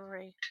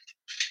recovery?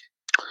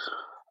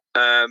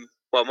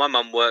 Well, my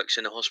mum works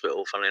in the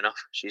hospital. Funnily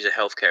enough, she's a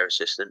healthcare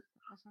assistant.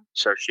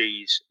 So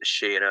she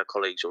and her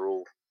colleagues are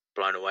all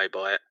blown away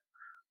by it.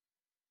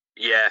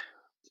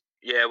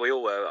 Yeah, we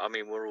all were. I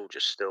mean, we're all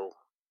just still.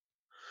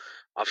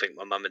 I think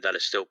my mum and dad are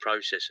still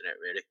processing it,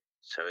 really,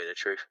 to tell you the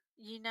truth.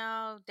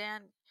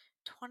 Dan,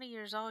 20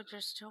 years old,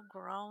 you're still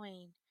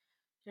growing.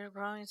 Your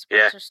growing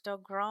spurts are still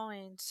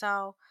growing.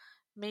 So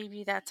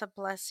maybe that's a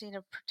blessing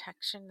of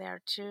protection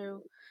there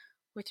too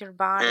with your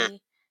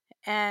body.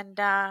 And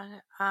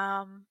I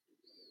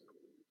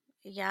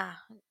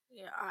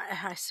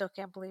still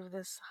can't believe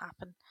this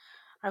happened.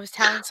 I was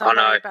telling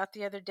somebody about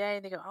the other day.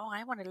 They go, "Oh,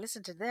 I want to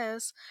listen to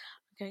this."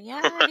 I go,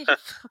 "Yeah, you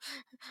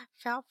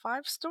found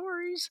 5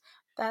 stories.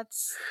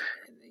 That's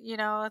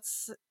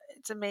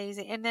it's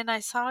amazing." And then I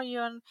saw you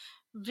on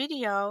a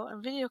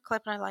video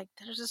clip, and I'm like,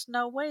 "There's just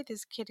no way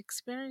this kid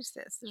experienced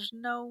this. There's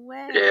no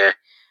way." Yeah,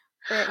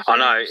 But I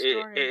know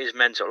it is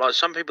mental. Like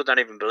some people don't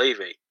even believe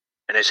me,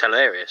 and it's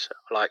hilarious.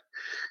 Like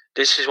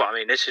this is what I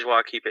mean. This is why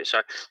I keep it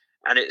so.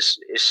 And it's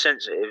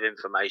sensitive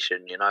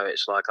information,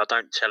 It's like I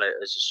don't tell it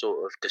as a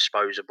sort of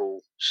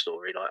disposable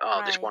story,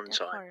 like this one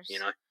time,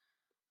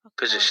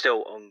 because it's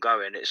still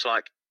ongoing. It's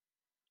like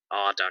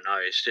I don't know.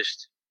 It's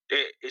just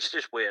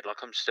weird.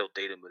 Like I'm still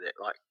dealing with it.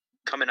 Like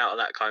coming out of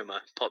that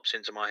coma pops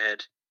into my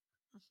head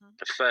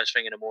the first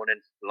thing in the morning,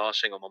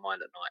 last thing on my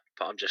mind at night.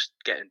 But I'm just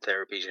getting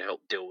therapy to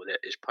help deal with it.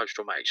 It's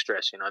post-traumatic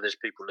stress. There's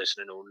people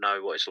listening who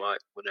know what it's like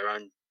with their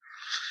own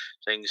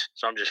things.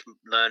 So I'm just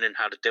learning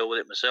how to deal with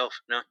it myself.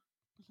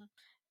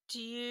 Do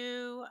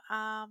you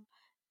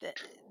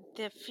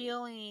the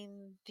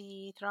feeling,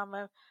 the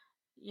trauma,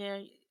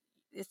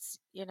 it's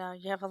you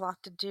have a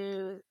lot to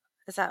do.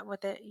 Is that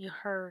what you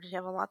heard? You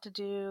have a lot to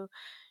do.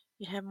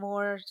 You have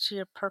more to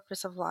your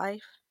purpose of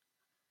life.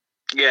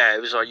 Yeah,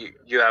 it was like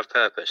you have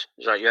purpose.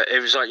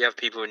 It was like you have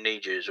people who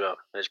need you as well.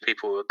 There's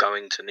people who are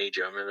going to need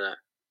you. I remember that.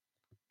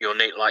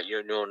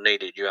 You're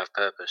needed. You have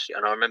purpose.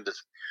 And I remember,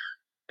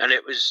 and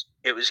it was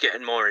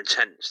getting more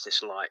intense.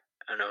 This light,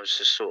 and I was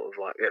just sort of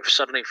like it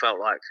suddenly felt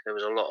like there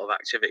was a lot of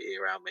activity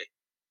around me.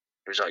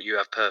 It was like, you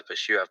have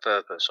purpose, you have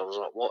purpose. I was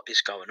like, what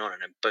is going on?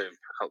 And then boom,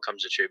 out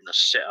comes the tube, and I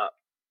sit up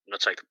and I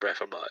take a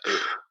breath. I'm like,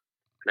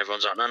 and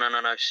everyone's like, no,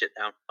 sit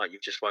down. Like,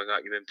 you've just woke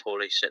up, you've been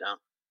poorly, sit down.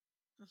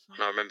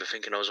 And I remember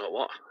thinking, I was like,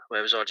 what?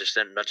 Where was I just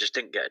then? I just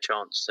didn't get a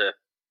chance because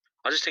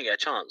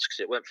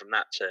it went from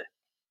that to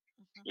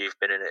you've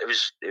been in it. It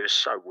was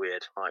so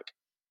weird. Like,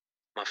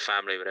 my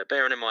family were there.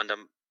 Bearing in mind,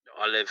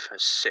 I live a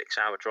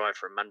 6-hour drive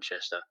from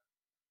Manchester,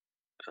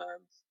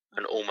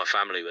 and all my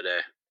family were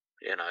there.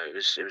 You know, it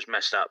was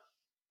messed up.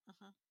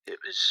 It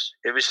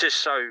was just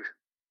so,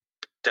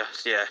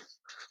 yeah.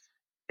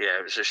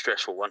 It was a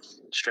stressful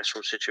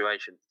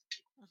situation.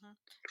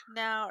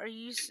 Now, are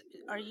you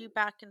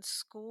back in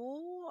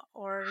school,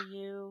 or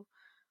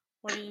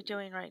what are you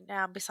doing right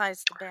now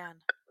besides the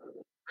band?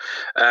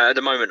 At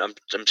the moment,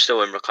 I'm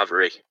still in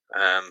recovery,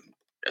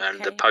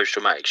 and the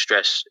post-traumatic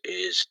stress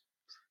is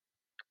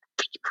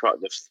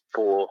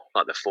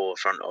the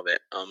forefront of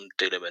it. I'm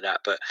dealing with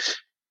that, but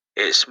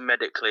it's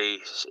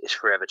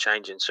forever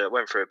changing. So it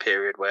went through a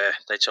period where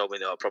they told me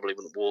that I probably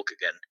wouldn't walk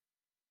again,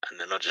 and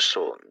then I just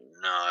thought,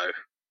 no, I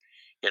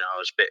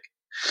was a bit.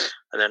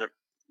 And then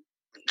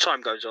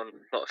time goes on,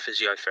 a lot of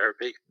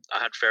physiotherapy. I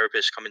had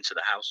therapists come into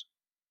the house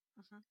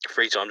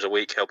 3 times a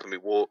week, helping me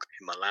walk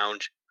in my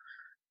lounge.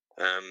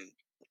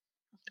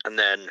 And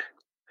then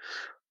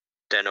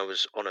I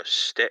was on a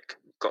stick,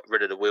 got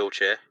rid of the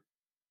wheelchair.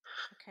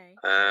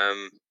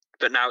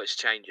 But now it's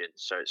changing.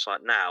 So it's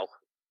like, now,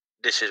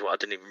 this is what I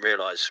didn't even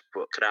realise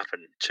what could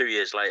happen. 2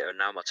 years later, and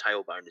now my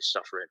tailbone is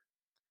suffering,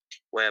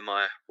 where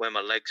my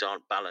legs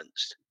aren't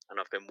balanced, and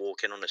I've been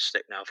walking on a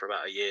stick now for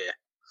about a year.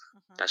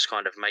 That's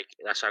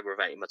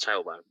aggravating my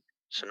tailbone.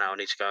 So now I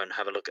need to go and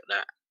have a look at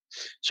that.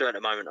 So at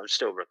the moment, I'm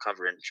still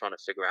recovering, trying to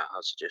figure out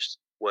how to just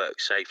work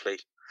safely.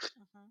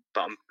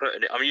 But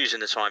I'm using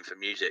the time for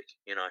music.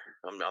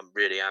 I'm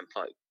really am,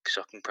 like, because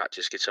I can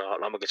practice guitar.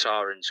 Like, my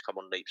guitarings come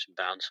on leaps and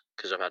bounds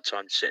because I've had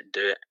time to sit and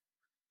do it.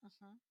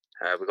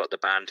 We've got the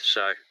band,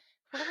 so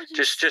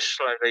just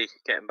slowly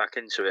getting back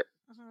into it.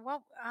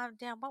 Well,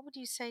 Dan, what would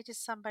you say to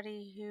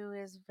somebody who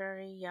is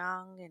very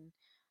young and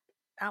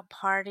out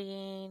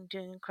partying,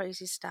 doing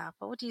crazy stuff?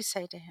 What would you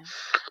say to him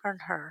or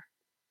her?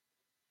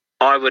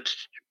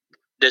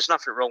 There's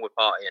nothing wrong with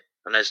partying,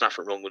 and there's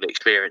nothing wrong with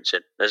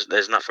experiencing.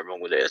 There's nothing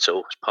wrong with it at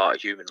all. It's part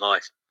of human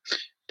life.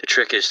 The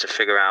trick is to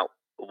figure out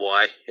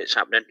why it's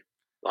happening.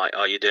 Like,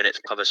 are you doing it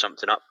to cover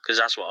something up? Because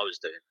that's what I was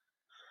doing.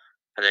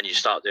 And then you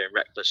start doing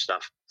reckless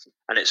stuff,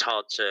 and it's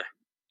hard to.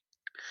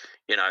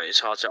 I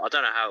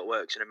don't know how it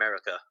works in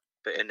America,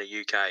 but in the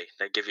UK,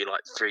 they give you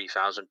like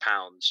 £3,000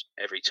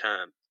 every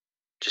term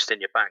just in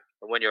your bank.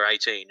 And when you're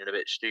 18 and a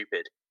bit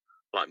stupid,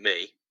 like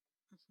me,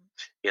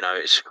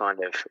 it's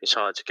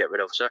hard to get rid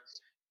of. So,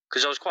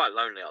 because I was quite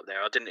lonely up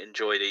there, I didn't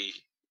enjoy the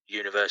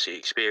university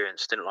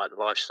experience. Didn't like the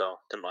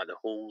lifestyle. Didn't like the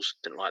halls.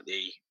 I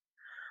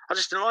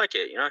just didn't like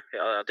it.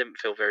 I didn't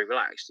feel very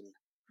relaxed,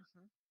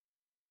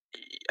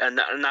 and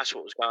that's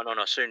what was going on.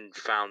 I soon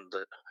found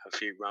that a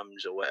few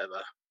rums or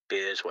whatever,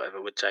 beers,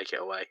 whatever, would take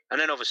it away. And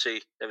then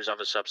obviously there was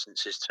other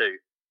substances too,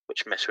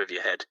 which mess with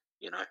your head.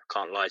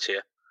 Can't lie to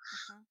you.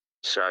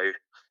 So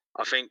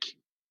I think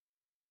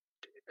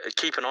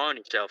keep an eye on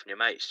yourself and your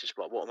mates. Just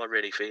like, what am I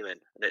really feeling?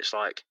 And it's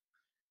like,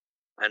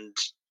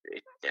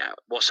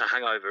 what's a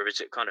hangover?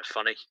 Is it kind of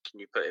funny? Can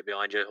you put it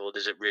behind you, or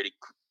does it really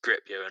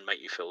grip you and make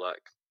you feel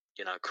like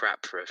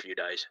crap for a few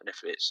days? And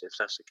if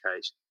that's the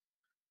case,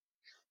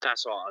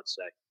 that's what I'd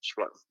say. Just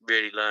like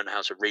really learn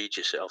how to read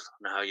yourself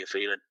and how you're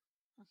feeling.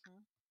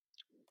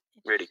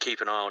 Really keep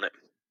an eye on it.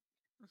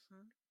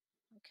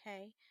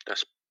 Okay.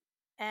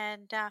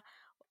 And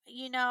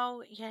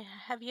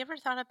have you ever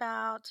thought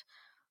about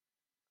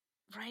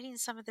writing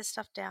some of this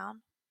stuff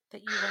down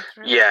that you went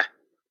through?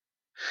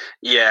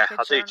 Yeah,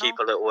 I do keep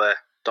a little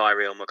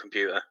diary on my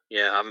computer.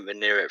 Yeah, I haven't been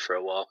near it for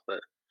a while,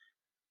 but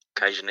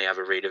occasionally have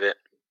a read of it.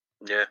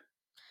 Yeah.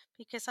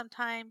 Because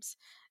sometimes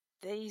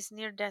these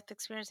near-death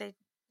experiences,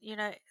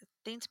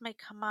 things may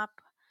come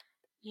up,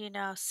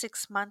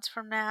 6 months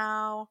from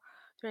now,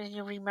 and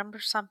you remember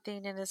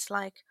something, and it's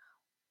like,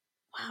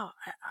 wow,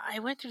 I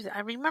went through that.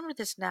 I remember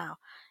this now,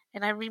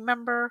 and I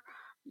remember,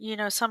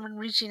 someone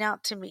reaching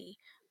out to me,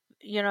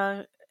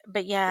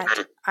 but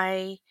yet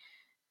I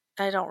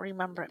don't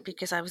remember it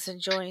because I was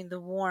enjoying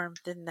the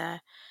warmth and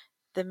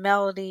the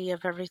melody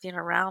of everything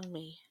around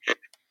me.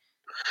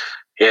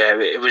 Yeah,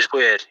 it was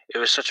weird. It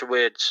was such a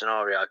weird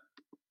scenario.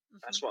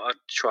 That's what I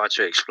tried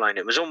to explain.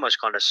 It was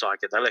almost kind of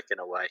psychedelic in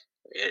a way.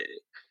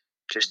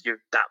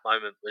 That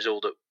moment was all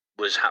that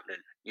was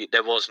happening.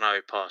 There was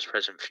no past,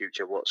 present,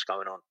 future. What's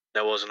going on?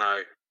 There was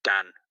no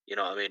Dan. You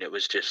know what I mean? It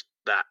was just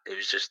that. It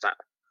was just that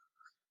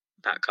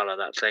color,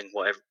 that thing,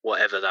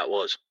 whatever that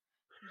was.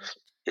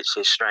 It's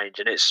strange,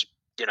 and it's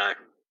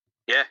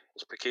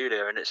it's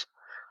peculiar, and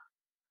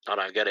I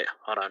don't get it.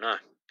 I don't know,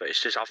 but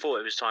it's just I thought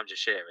it was time to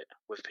share it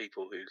with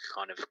people who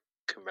kind of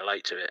can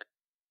relate to it,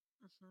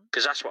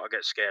 because that's what I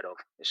get scared of.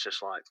 It's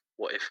just like,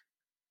 what if?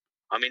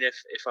 I mean,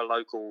 if a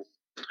local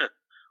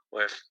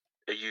or if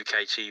a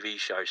UK TV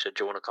show said,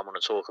 "Do you want to come on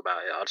and talk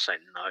about it?" I'd say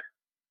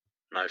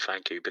no,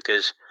 thank you,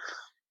 because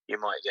you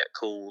might get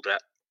called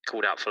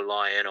out for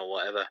lying or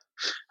whatever.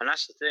 And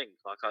that's the thing.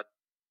 Like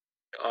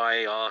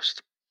I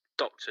asked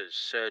doctors,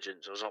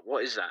 surgeons, I was like,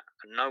 what is that?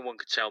 And no one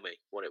could tell me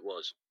what it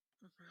was.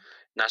 Mm-hmm.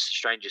 And that's the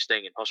strangest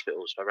thing in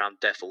hospitals, around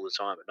death all the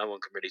time, and no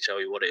one can really tell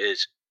you what it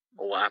is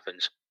or what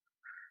happens.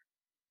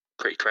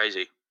 Pretty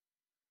crazy.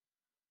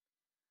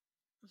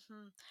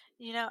 Mm-hmm.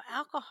 You know,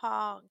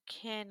 alcohol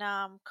can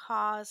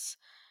cause,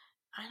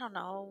 I don't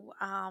know,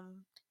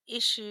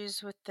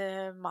 issues with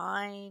the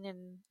mind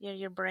and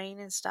your brain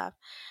and stuff.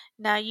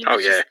 Now you Oh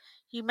mentioned yeah,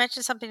 you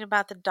mentioned something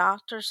about the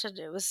doctor said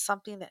it was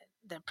something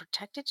that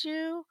protected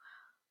you,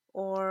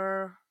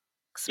 or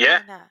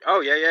yeah. explain that.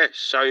 Oh yeah.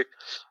 So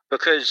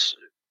because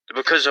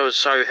I was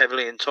so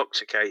heavily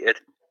intoxicated,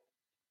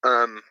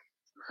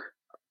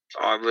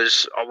 I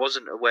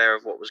wasn't aware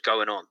of what was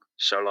going on.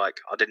 So like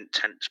I didn't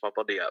tense my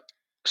body up.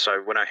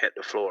 So when I hit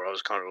the floor, I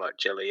was kind of like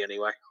jelly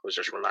anyway. I was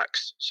just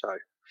relaxed. So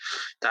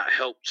that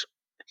helped.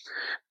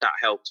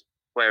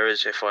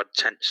 Whereas if I'd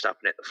tensed up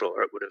and hit the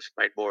floor, it would have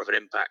made more of an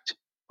impact.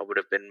 I would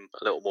have been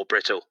a little more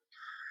brittle.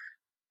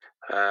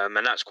 And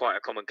that's quite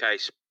a common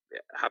case.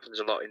 It happens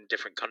a lot in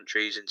different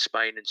countries, in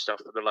Spain and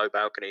stuff, with the low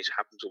balconies. It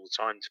happens all the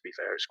time, to be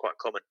fair. It's quite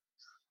common.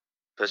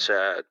 But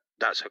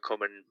that's a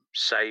common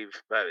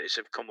save. It's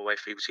a common way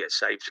for people to get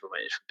saved from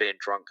it, is from being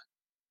drunk.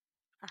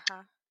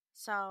 Uh-huh.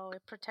 So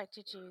it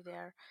protected you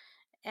there.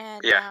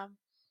 And Yeah.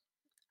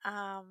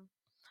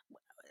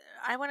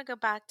 I want to go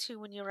back to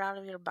when you were out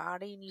of your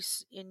body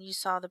and you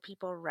saw the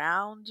people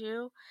around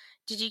you.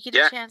 Did you get a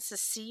Yeah. chance to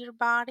see your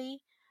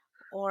body,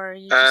 or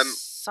you Um,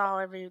 just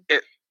saw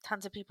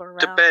tons of people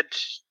the around?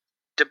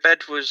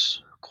 bed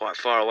was quite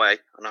far away,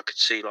 and I could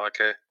see like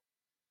a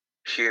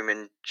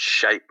human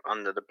shape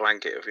under the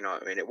blanket, if you know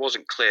what I mean. It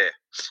wasn't clear,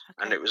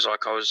 and Okay. it was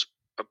like I was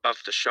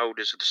above the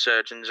shoulders of the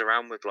surgeons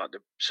around with like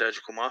the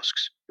surgical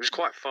masks. It was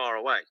quite far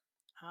away.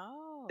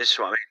 Oh. This is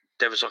what I mean.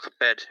 There was like a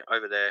bed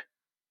over there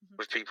Mhm.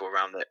 with people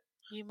around it,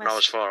 You and I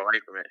was must far away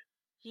from it.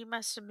 you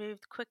must have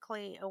moved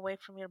quickly away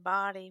from your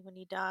body when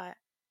you died.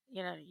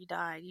 You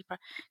died.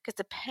 Because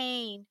the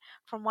pain,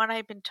 from what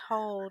I've been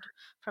told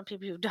from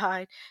people who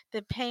died,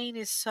 the pain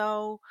is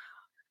so,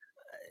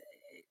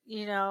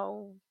 you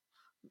know,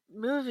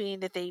 moving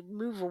that they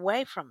move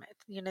away from it.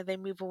 They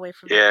move away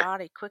from their Yeah,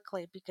 body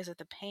quickly because of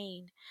the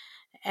pain.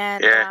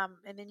 And yeah,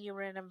 and then you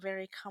were in a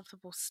very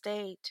comfortable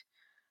state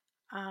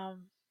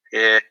um,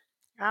 yeah.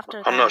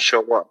 after I'm not that.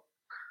 sure what.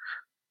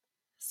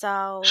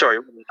 So, Sorry.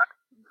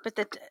 but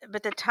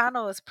the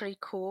tunnel is pretty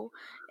cool,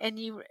 and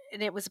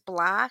it was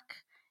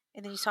black,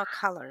 and then you saw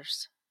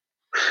colors.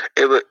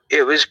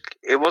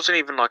 It wasn't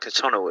even like a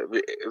tunnel.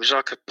 It was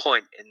like a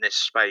point in this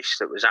space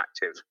that was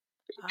active.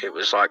 It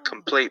was like Oh,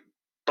 complete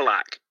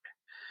black.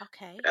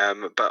 okay.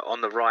 But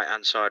on the right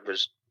hand side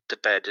was the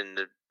bed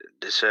and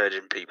the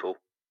surgeon people.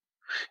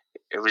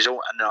 It was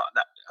all, and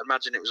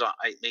imagine it was like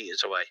 8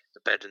 meters away. The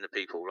bed and the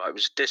people, like it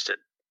was distant.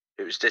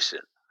 It was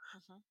distant.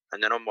 Hmm.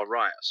 And then on my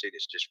right, I see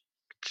this just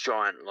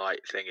giant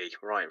light thingy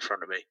right in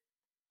front of me.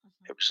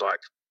 It was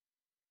like,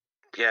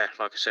 yeah,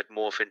 like I said,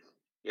 morphing.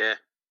 Yeah,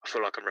 I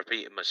feel like I'm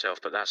repeating myself,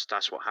 but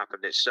that's what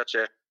happened. It's such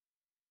a,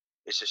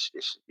 it's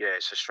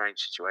a strange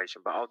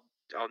situation, but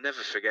I'll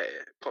never forget it.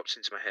 It pops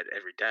into my head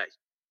every day.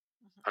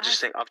 I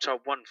just think I've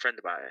told one friend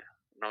about it,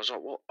 and I was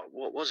like,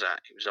 "What was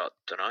that?" He was like,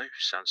 "Don't know."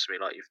 Sounds to me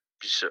like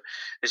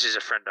this is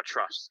a friend I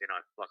trust,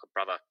 like a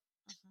brother.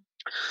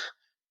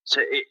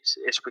 So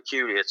it's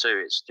peculiar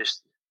too. It's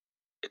just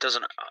it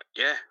doesn't.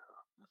 Yeah,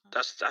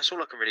 that's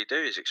all I can really do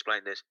is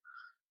explain this,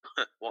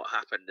 what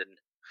happened,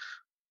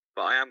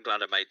 but I am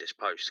glad I made this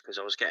post because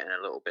I was getting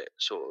a little bit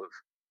sort of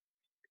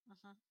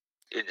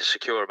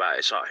insecure about it.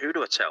 It's like, who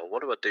do I tell?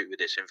 What do I do with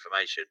this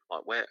information?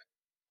 Like, where?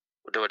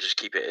 Or do I just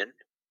keep it in?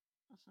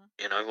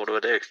 What do I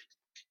do?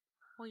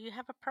 Well, you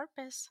have a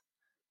purpose,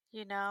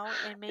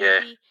 and Yeah,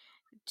 maybe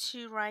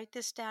to write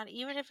this down,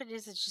 even if it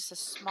is just a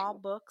small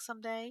book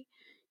someday,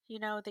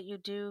 that you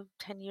do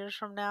 10 years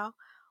from now,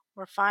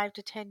 or 5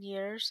 to 10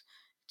 years,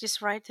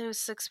 just write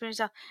those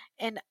experiences out.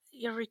 And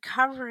your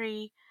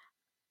recovery,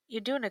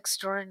 you're doing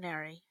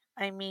extraordinary.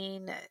 I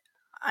mean,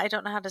 I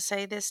don't know how to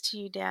say this to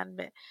you, Dan,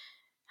 but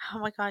oh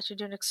my gosh, you're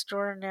doing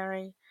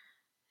extraordinary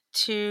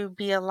to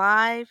be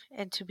alive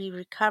and to be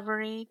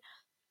recovering,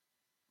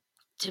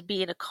 to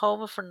be in a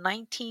coma for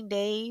 19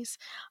 days.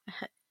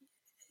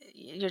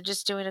 You're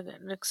just doing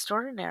an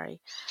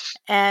extraordinary,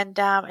 and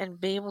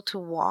be able to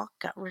walk,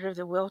 got rid of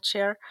the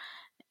wheelchair,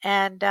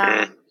 and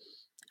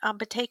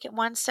but take it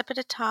one step at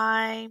a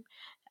time.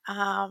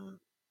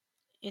 Um,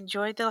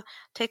 enjoy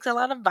takes a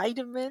lot of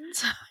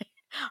vitamins.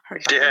 Our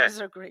yeah.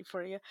 vitamins are great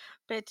for you,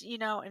 but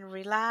and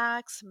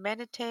relax,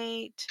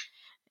 meditate,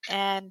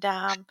 and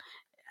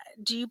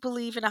do you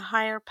believe in a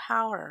higher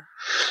power?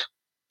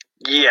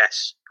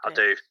 Yes, I Good.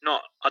 do.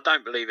 I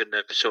don't believe in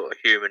the sort of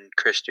human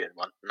Christian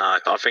one. No,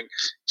 I think,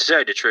 to tell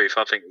you the truth,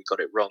 I think we got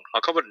it wrong.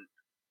 Like, I wouldn't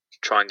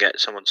try and get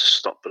someone to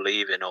stop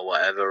believing or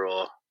whatever,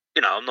 or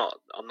I'm not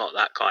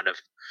that kind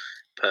of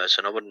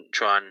person. I wouldn't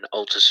try and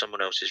alter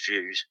someone else's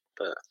views.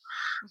 But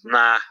Hmm.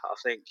 nah, I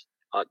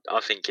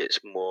think it's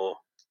more.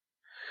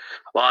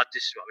 Well, I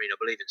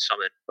believe in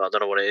something, but I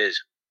don't know what it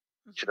is.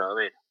 Do you know what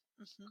I mean?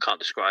 Mm-hmm. Can't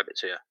describe it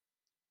to you.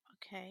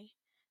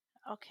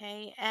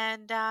 Okay.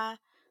 And well,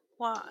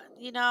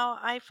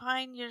 I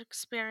find your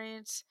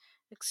experience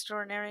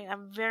extraordinary.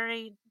 I'm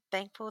very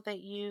thankful that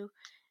you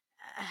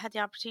had the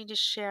opportunity to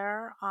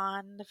share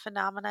on the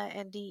phenomena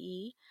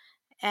NDE,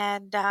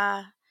 and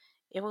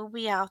it will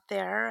be out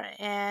there.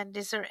 And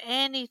is there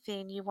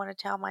anything you want to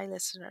tell my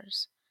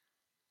listeners?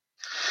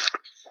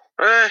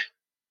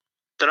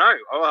 Don't know.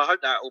 Oh, I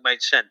hope that all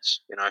made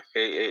sense.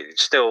 It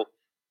still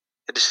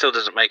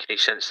doesn't make any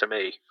sense to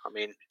me. I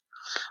mean,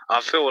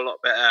 I feel a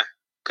lot better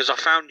because I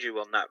found you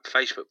on that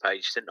Facebook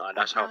page, didn't I?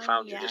 That's how I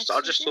found you. Yes, I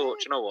you just thought,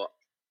 did. you know what?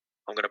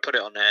 I'm going to put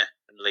it on there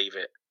and leave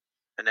it.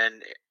 And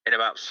then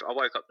I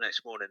woke up the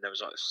next morning, there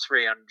was like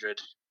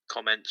 300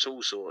 comments,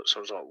 all sorts. I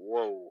was like,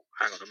 whoa,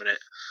 hang on a minute.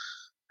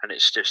 And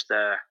it's just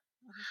there.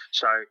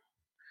 So,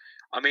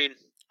 I mean,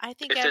 I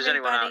think if there's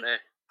anyone out everybody, there,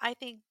 I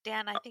think,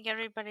 Dan, I think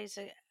everybody's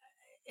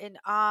in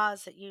awe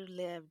that you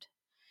lived.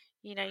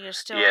 You're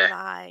still yeah,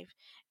 alive,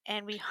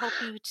 and we hope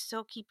you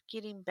still keep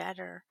getting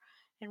better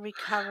and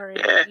recovering,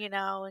 yeah,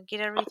 and get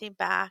everything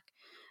back.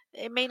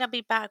 It may not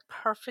be back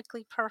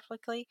perfectly,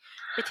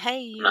 but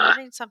hey, you're nah,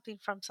 learning something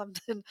from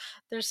something.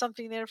 There's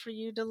something there for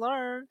you to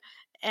learn,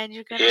 and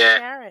you're going to yeah,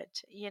 share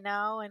it,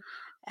 and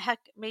heck,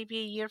 maybe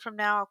a year from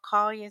now, I'll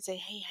call you and say,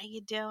 "Hey, how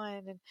you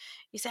doing?" And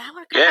you say, "I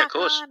want to come yeah, of back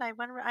course. on.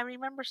 I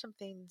remember some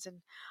things,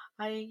 and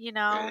I,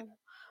 Mm,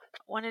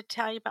 want to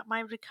tell you about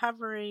my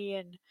recovery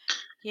and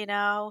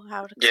how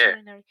yeah.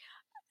 extraordinary."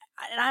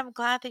 And I'm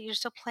glad that you're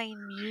still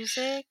playing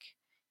music.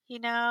 You're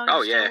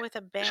Oh, still yeah. with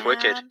a It's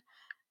wicked. band.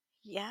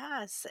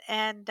 Yes,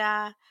 and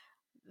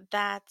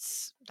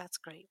that's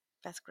great.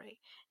 That's great.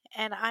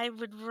 And I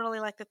would really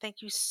like to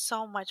thank you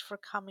so much for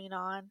coming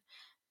on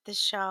the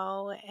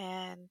show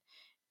and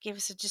give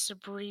us just a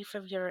brief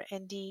of your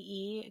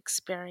NDE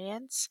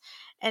experience.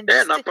 And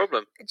Yeah, no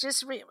problem.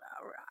 just re-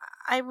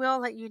 I will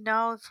let you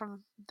know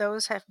from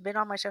those who have been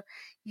on my show,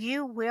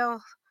 you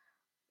will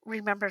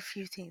remember a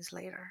few things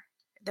later.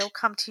 They'll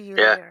come to you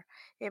Yeah, later.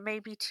 It may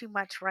be too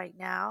much right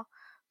now,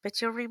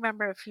 but you'll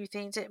remember a few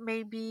things. It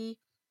may be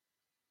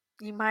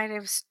you might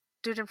have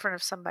stood in front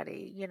of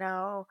somebody, a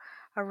yeah,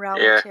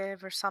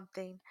 relative or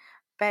something,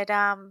 but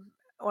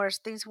or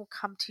things will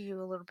come to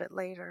you a little bit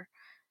later,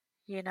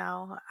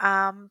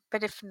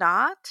 but if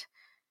not,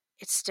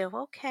 it's still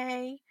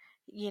okay.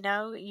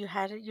 You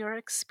had your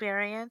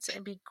experience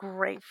and be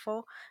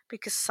grateful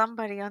because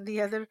somebody on the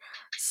other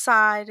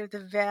side of the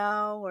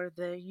veil or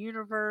the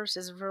universe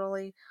is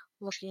really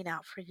looking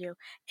out for you.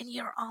 And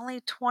you're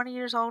only 20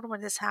 years old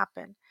when this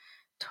happened.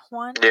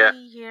 20 yeah,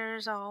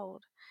 years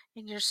old,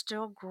 and you're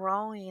still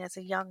growing as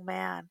a young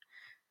man.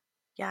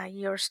 Yeah,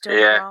 you're still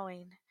yeah.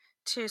 growing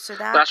too. So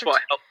that, That's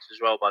what helped as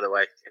well, by the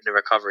way, in the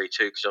recovery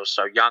too, because I was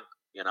so young.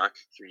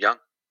 So young,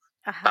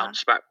 uh-huh.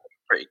 bounced back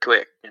pretty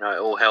quick. It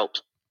all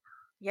helped.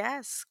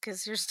 Yes,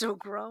 because you're still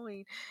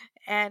growing,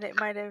 and it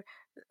might have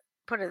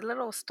put a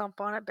little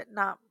stump on it, but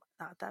not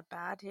that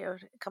bad.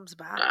 It comes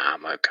back. Nah,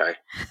 I'm okay.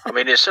 I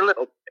mean, it's a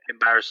little bit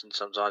embarrassing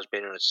sometimes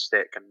being on a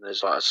stick, and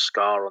there's like a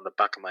scar on the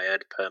back of my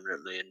head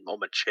permanently, and on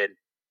my chin,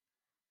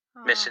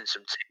 Oh, missing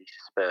some teeth.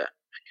 But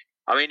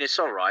I mean, it's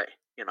all right.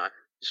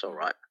 It's all yeah.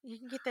 right. You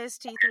can get those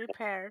teeth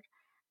repaired.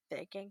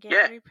 They can get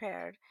Yeah,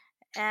 repaired,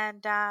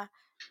 and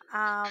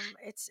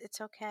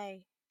it's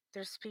okay.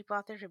 There's people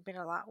out there who've been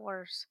a lot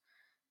worse.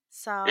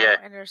 yeah,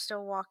 And they're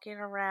still walking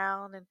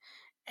around,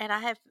 and I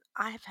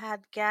have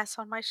had guests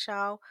on my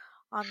show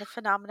on the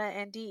phenomena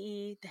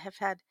NDE that have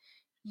had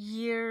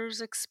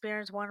years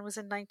experience. One was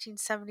in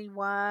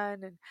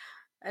 1971, and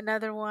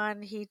another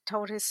one he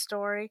told his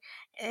story,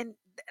 and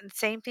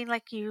same thing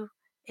like you.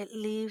 It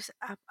leaves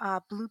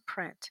a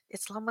blueprint.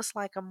 It's almost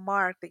like a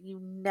mark that you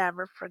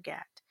never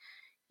forget.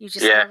 You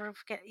just yeah, never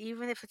forget,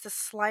 even if it's the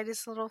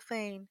slightest little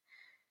thing.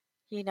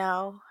 You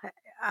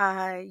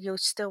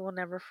still will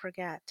never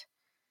forget.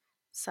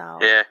 So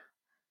yeah.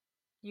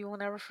 you will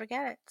never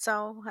forget it.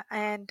 So,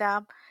 and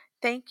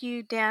thank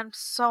you, Dan,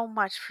 so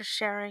much for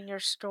sharing your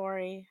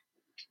story.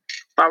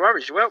 No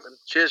worries. You're welcome.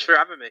 Cheers for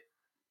having me.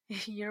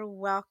 You're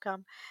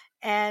welcome.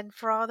 And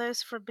for all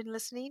those who have been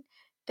listening,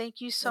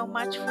 thank you so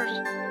much for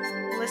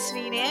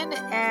listening in.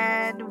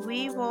 And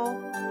we will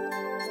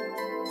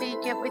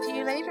get with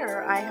you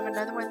later. I have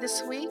another one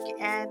this week.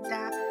 And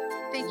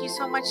thank you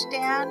so much,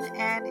 Dan.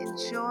 And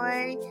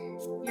enjoy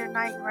your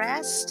night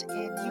rest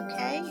in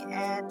UK.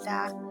 And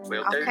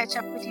Will I'll do. catch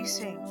up with you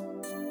soon.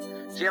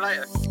 See you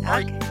later.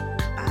 Bye. Okay. Bye.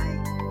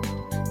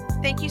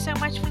 Thank you so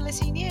much for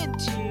listening in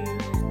to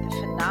the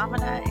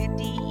Phenomena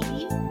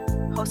NDE,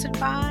 hosted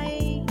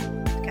by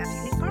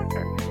Kathy Lee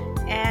Parker.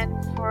 And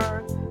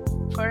for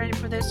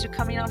those who are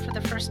coming on for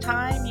the first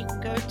time, you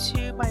can go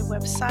to my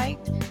website,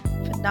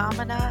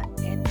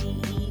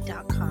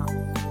 phenomenande.com.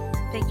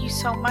 Thank you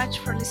so much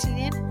for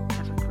listening in.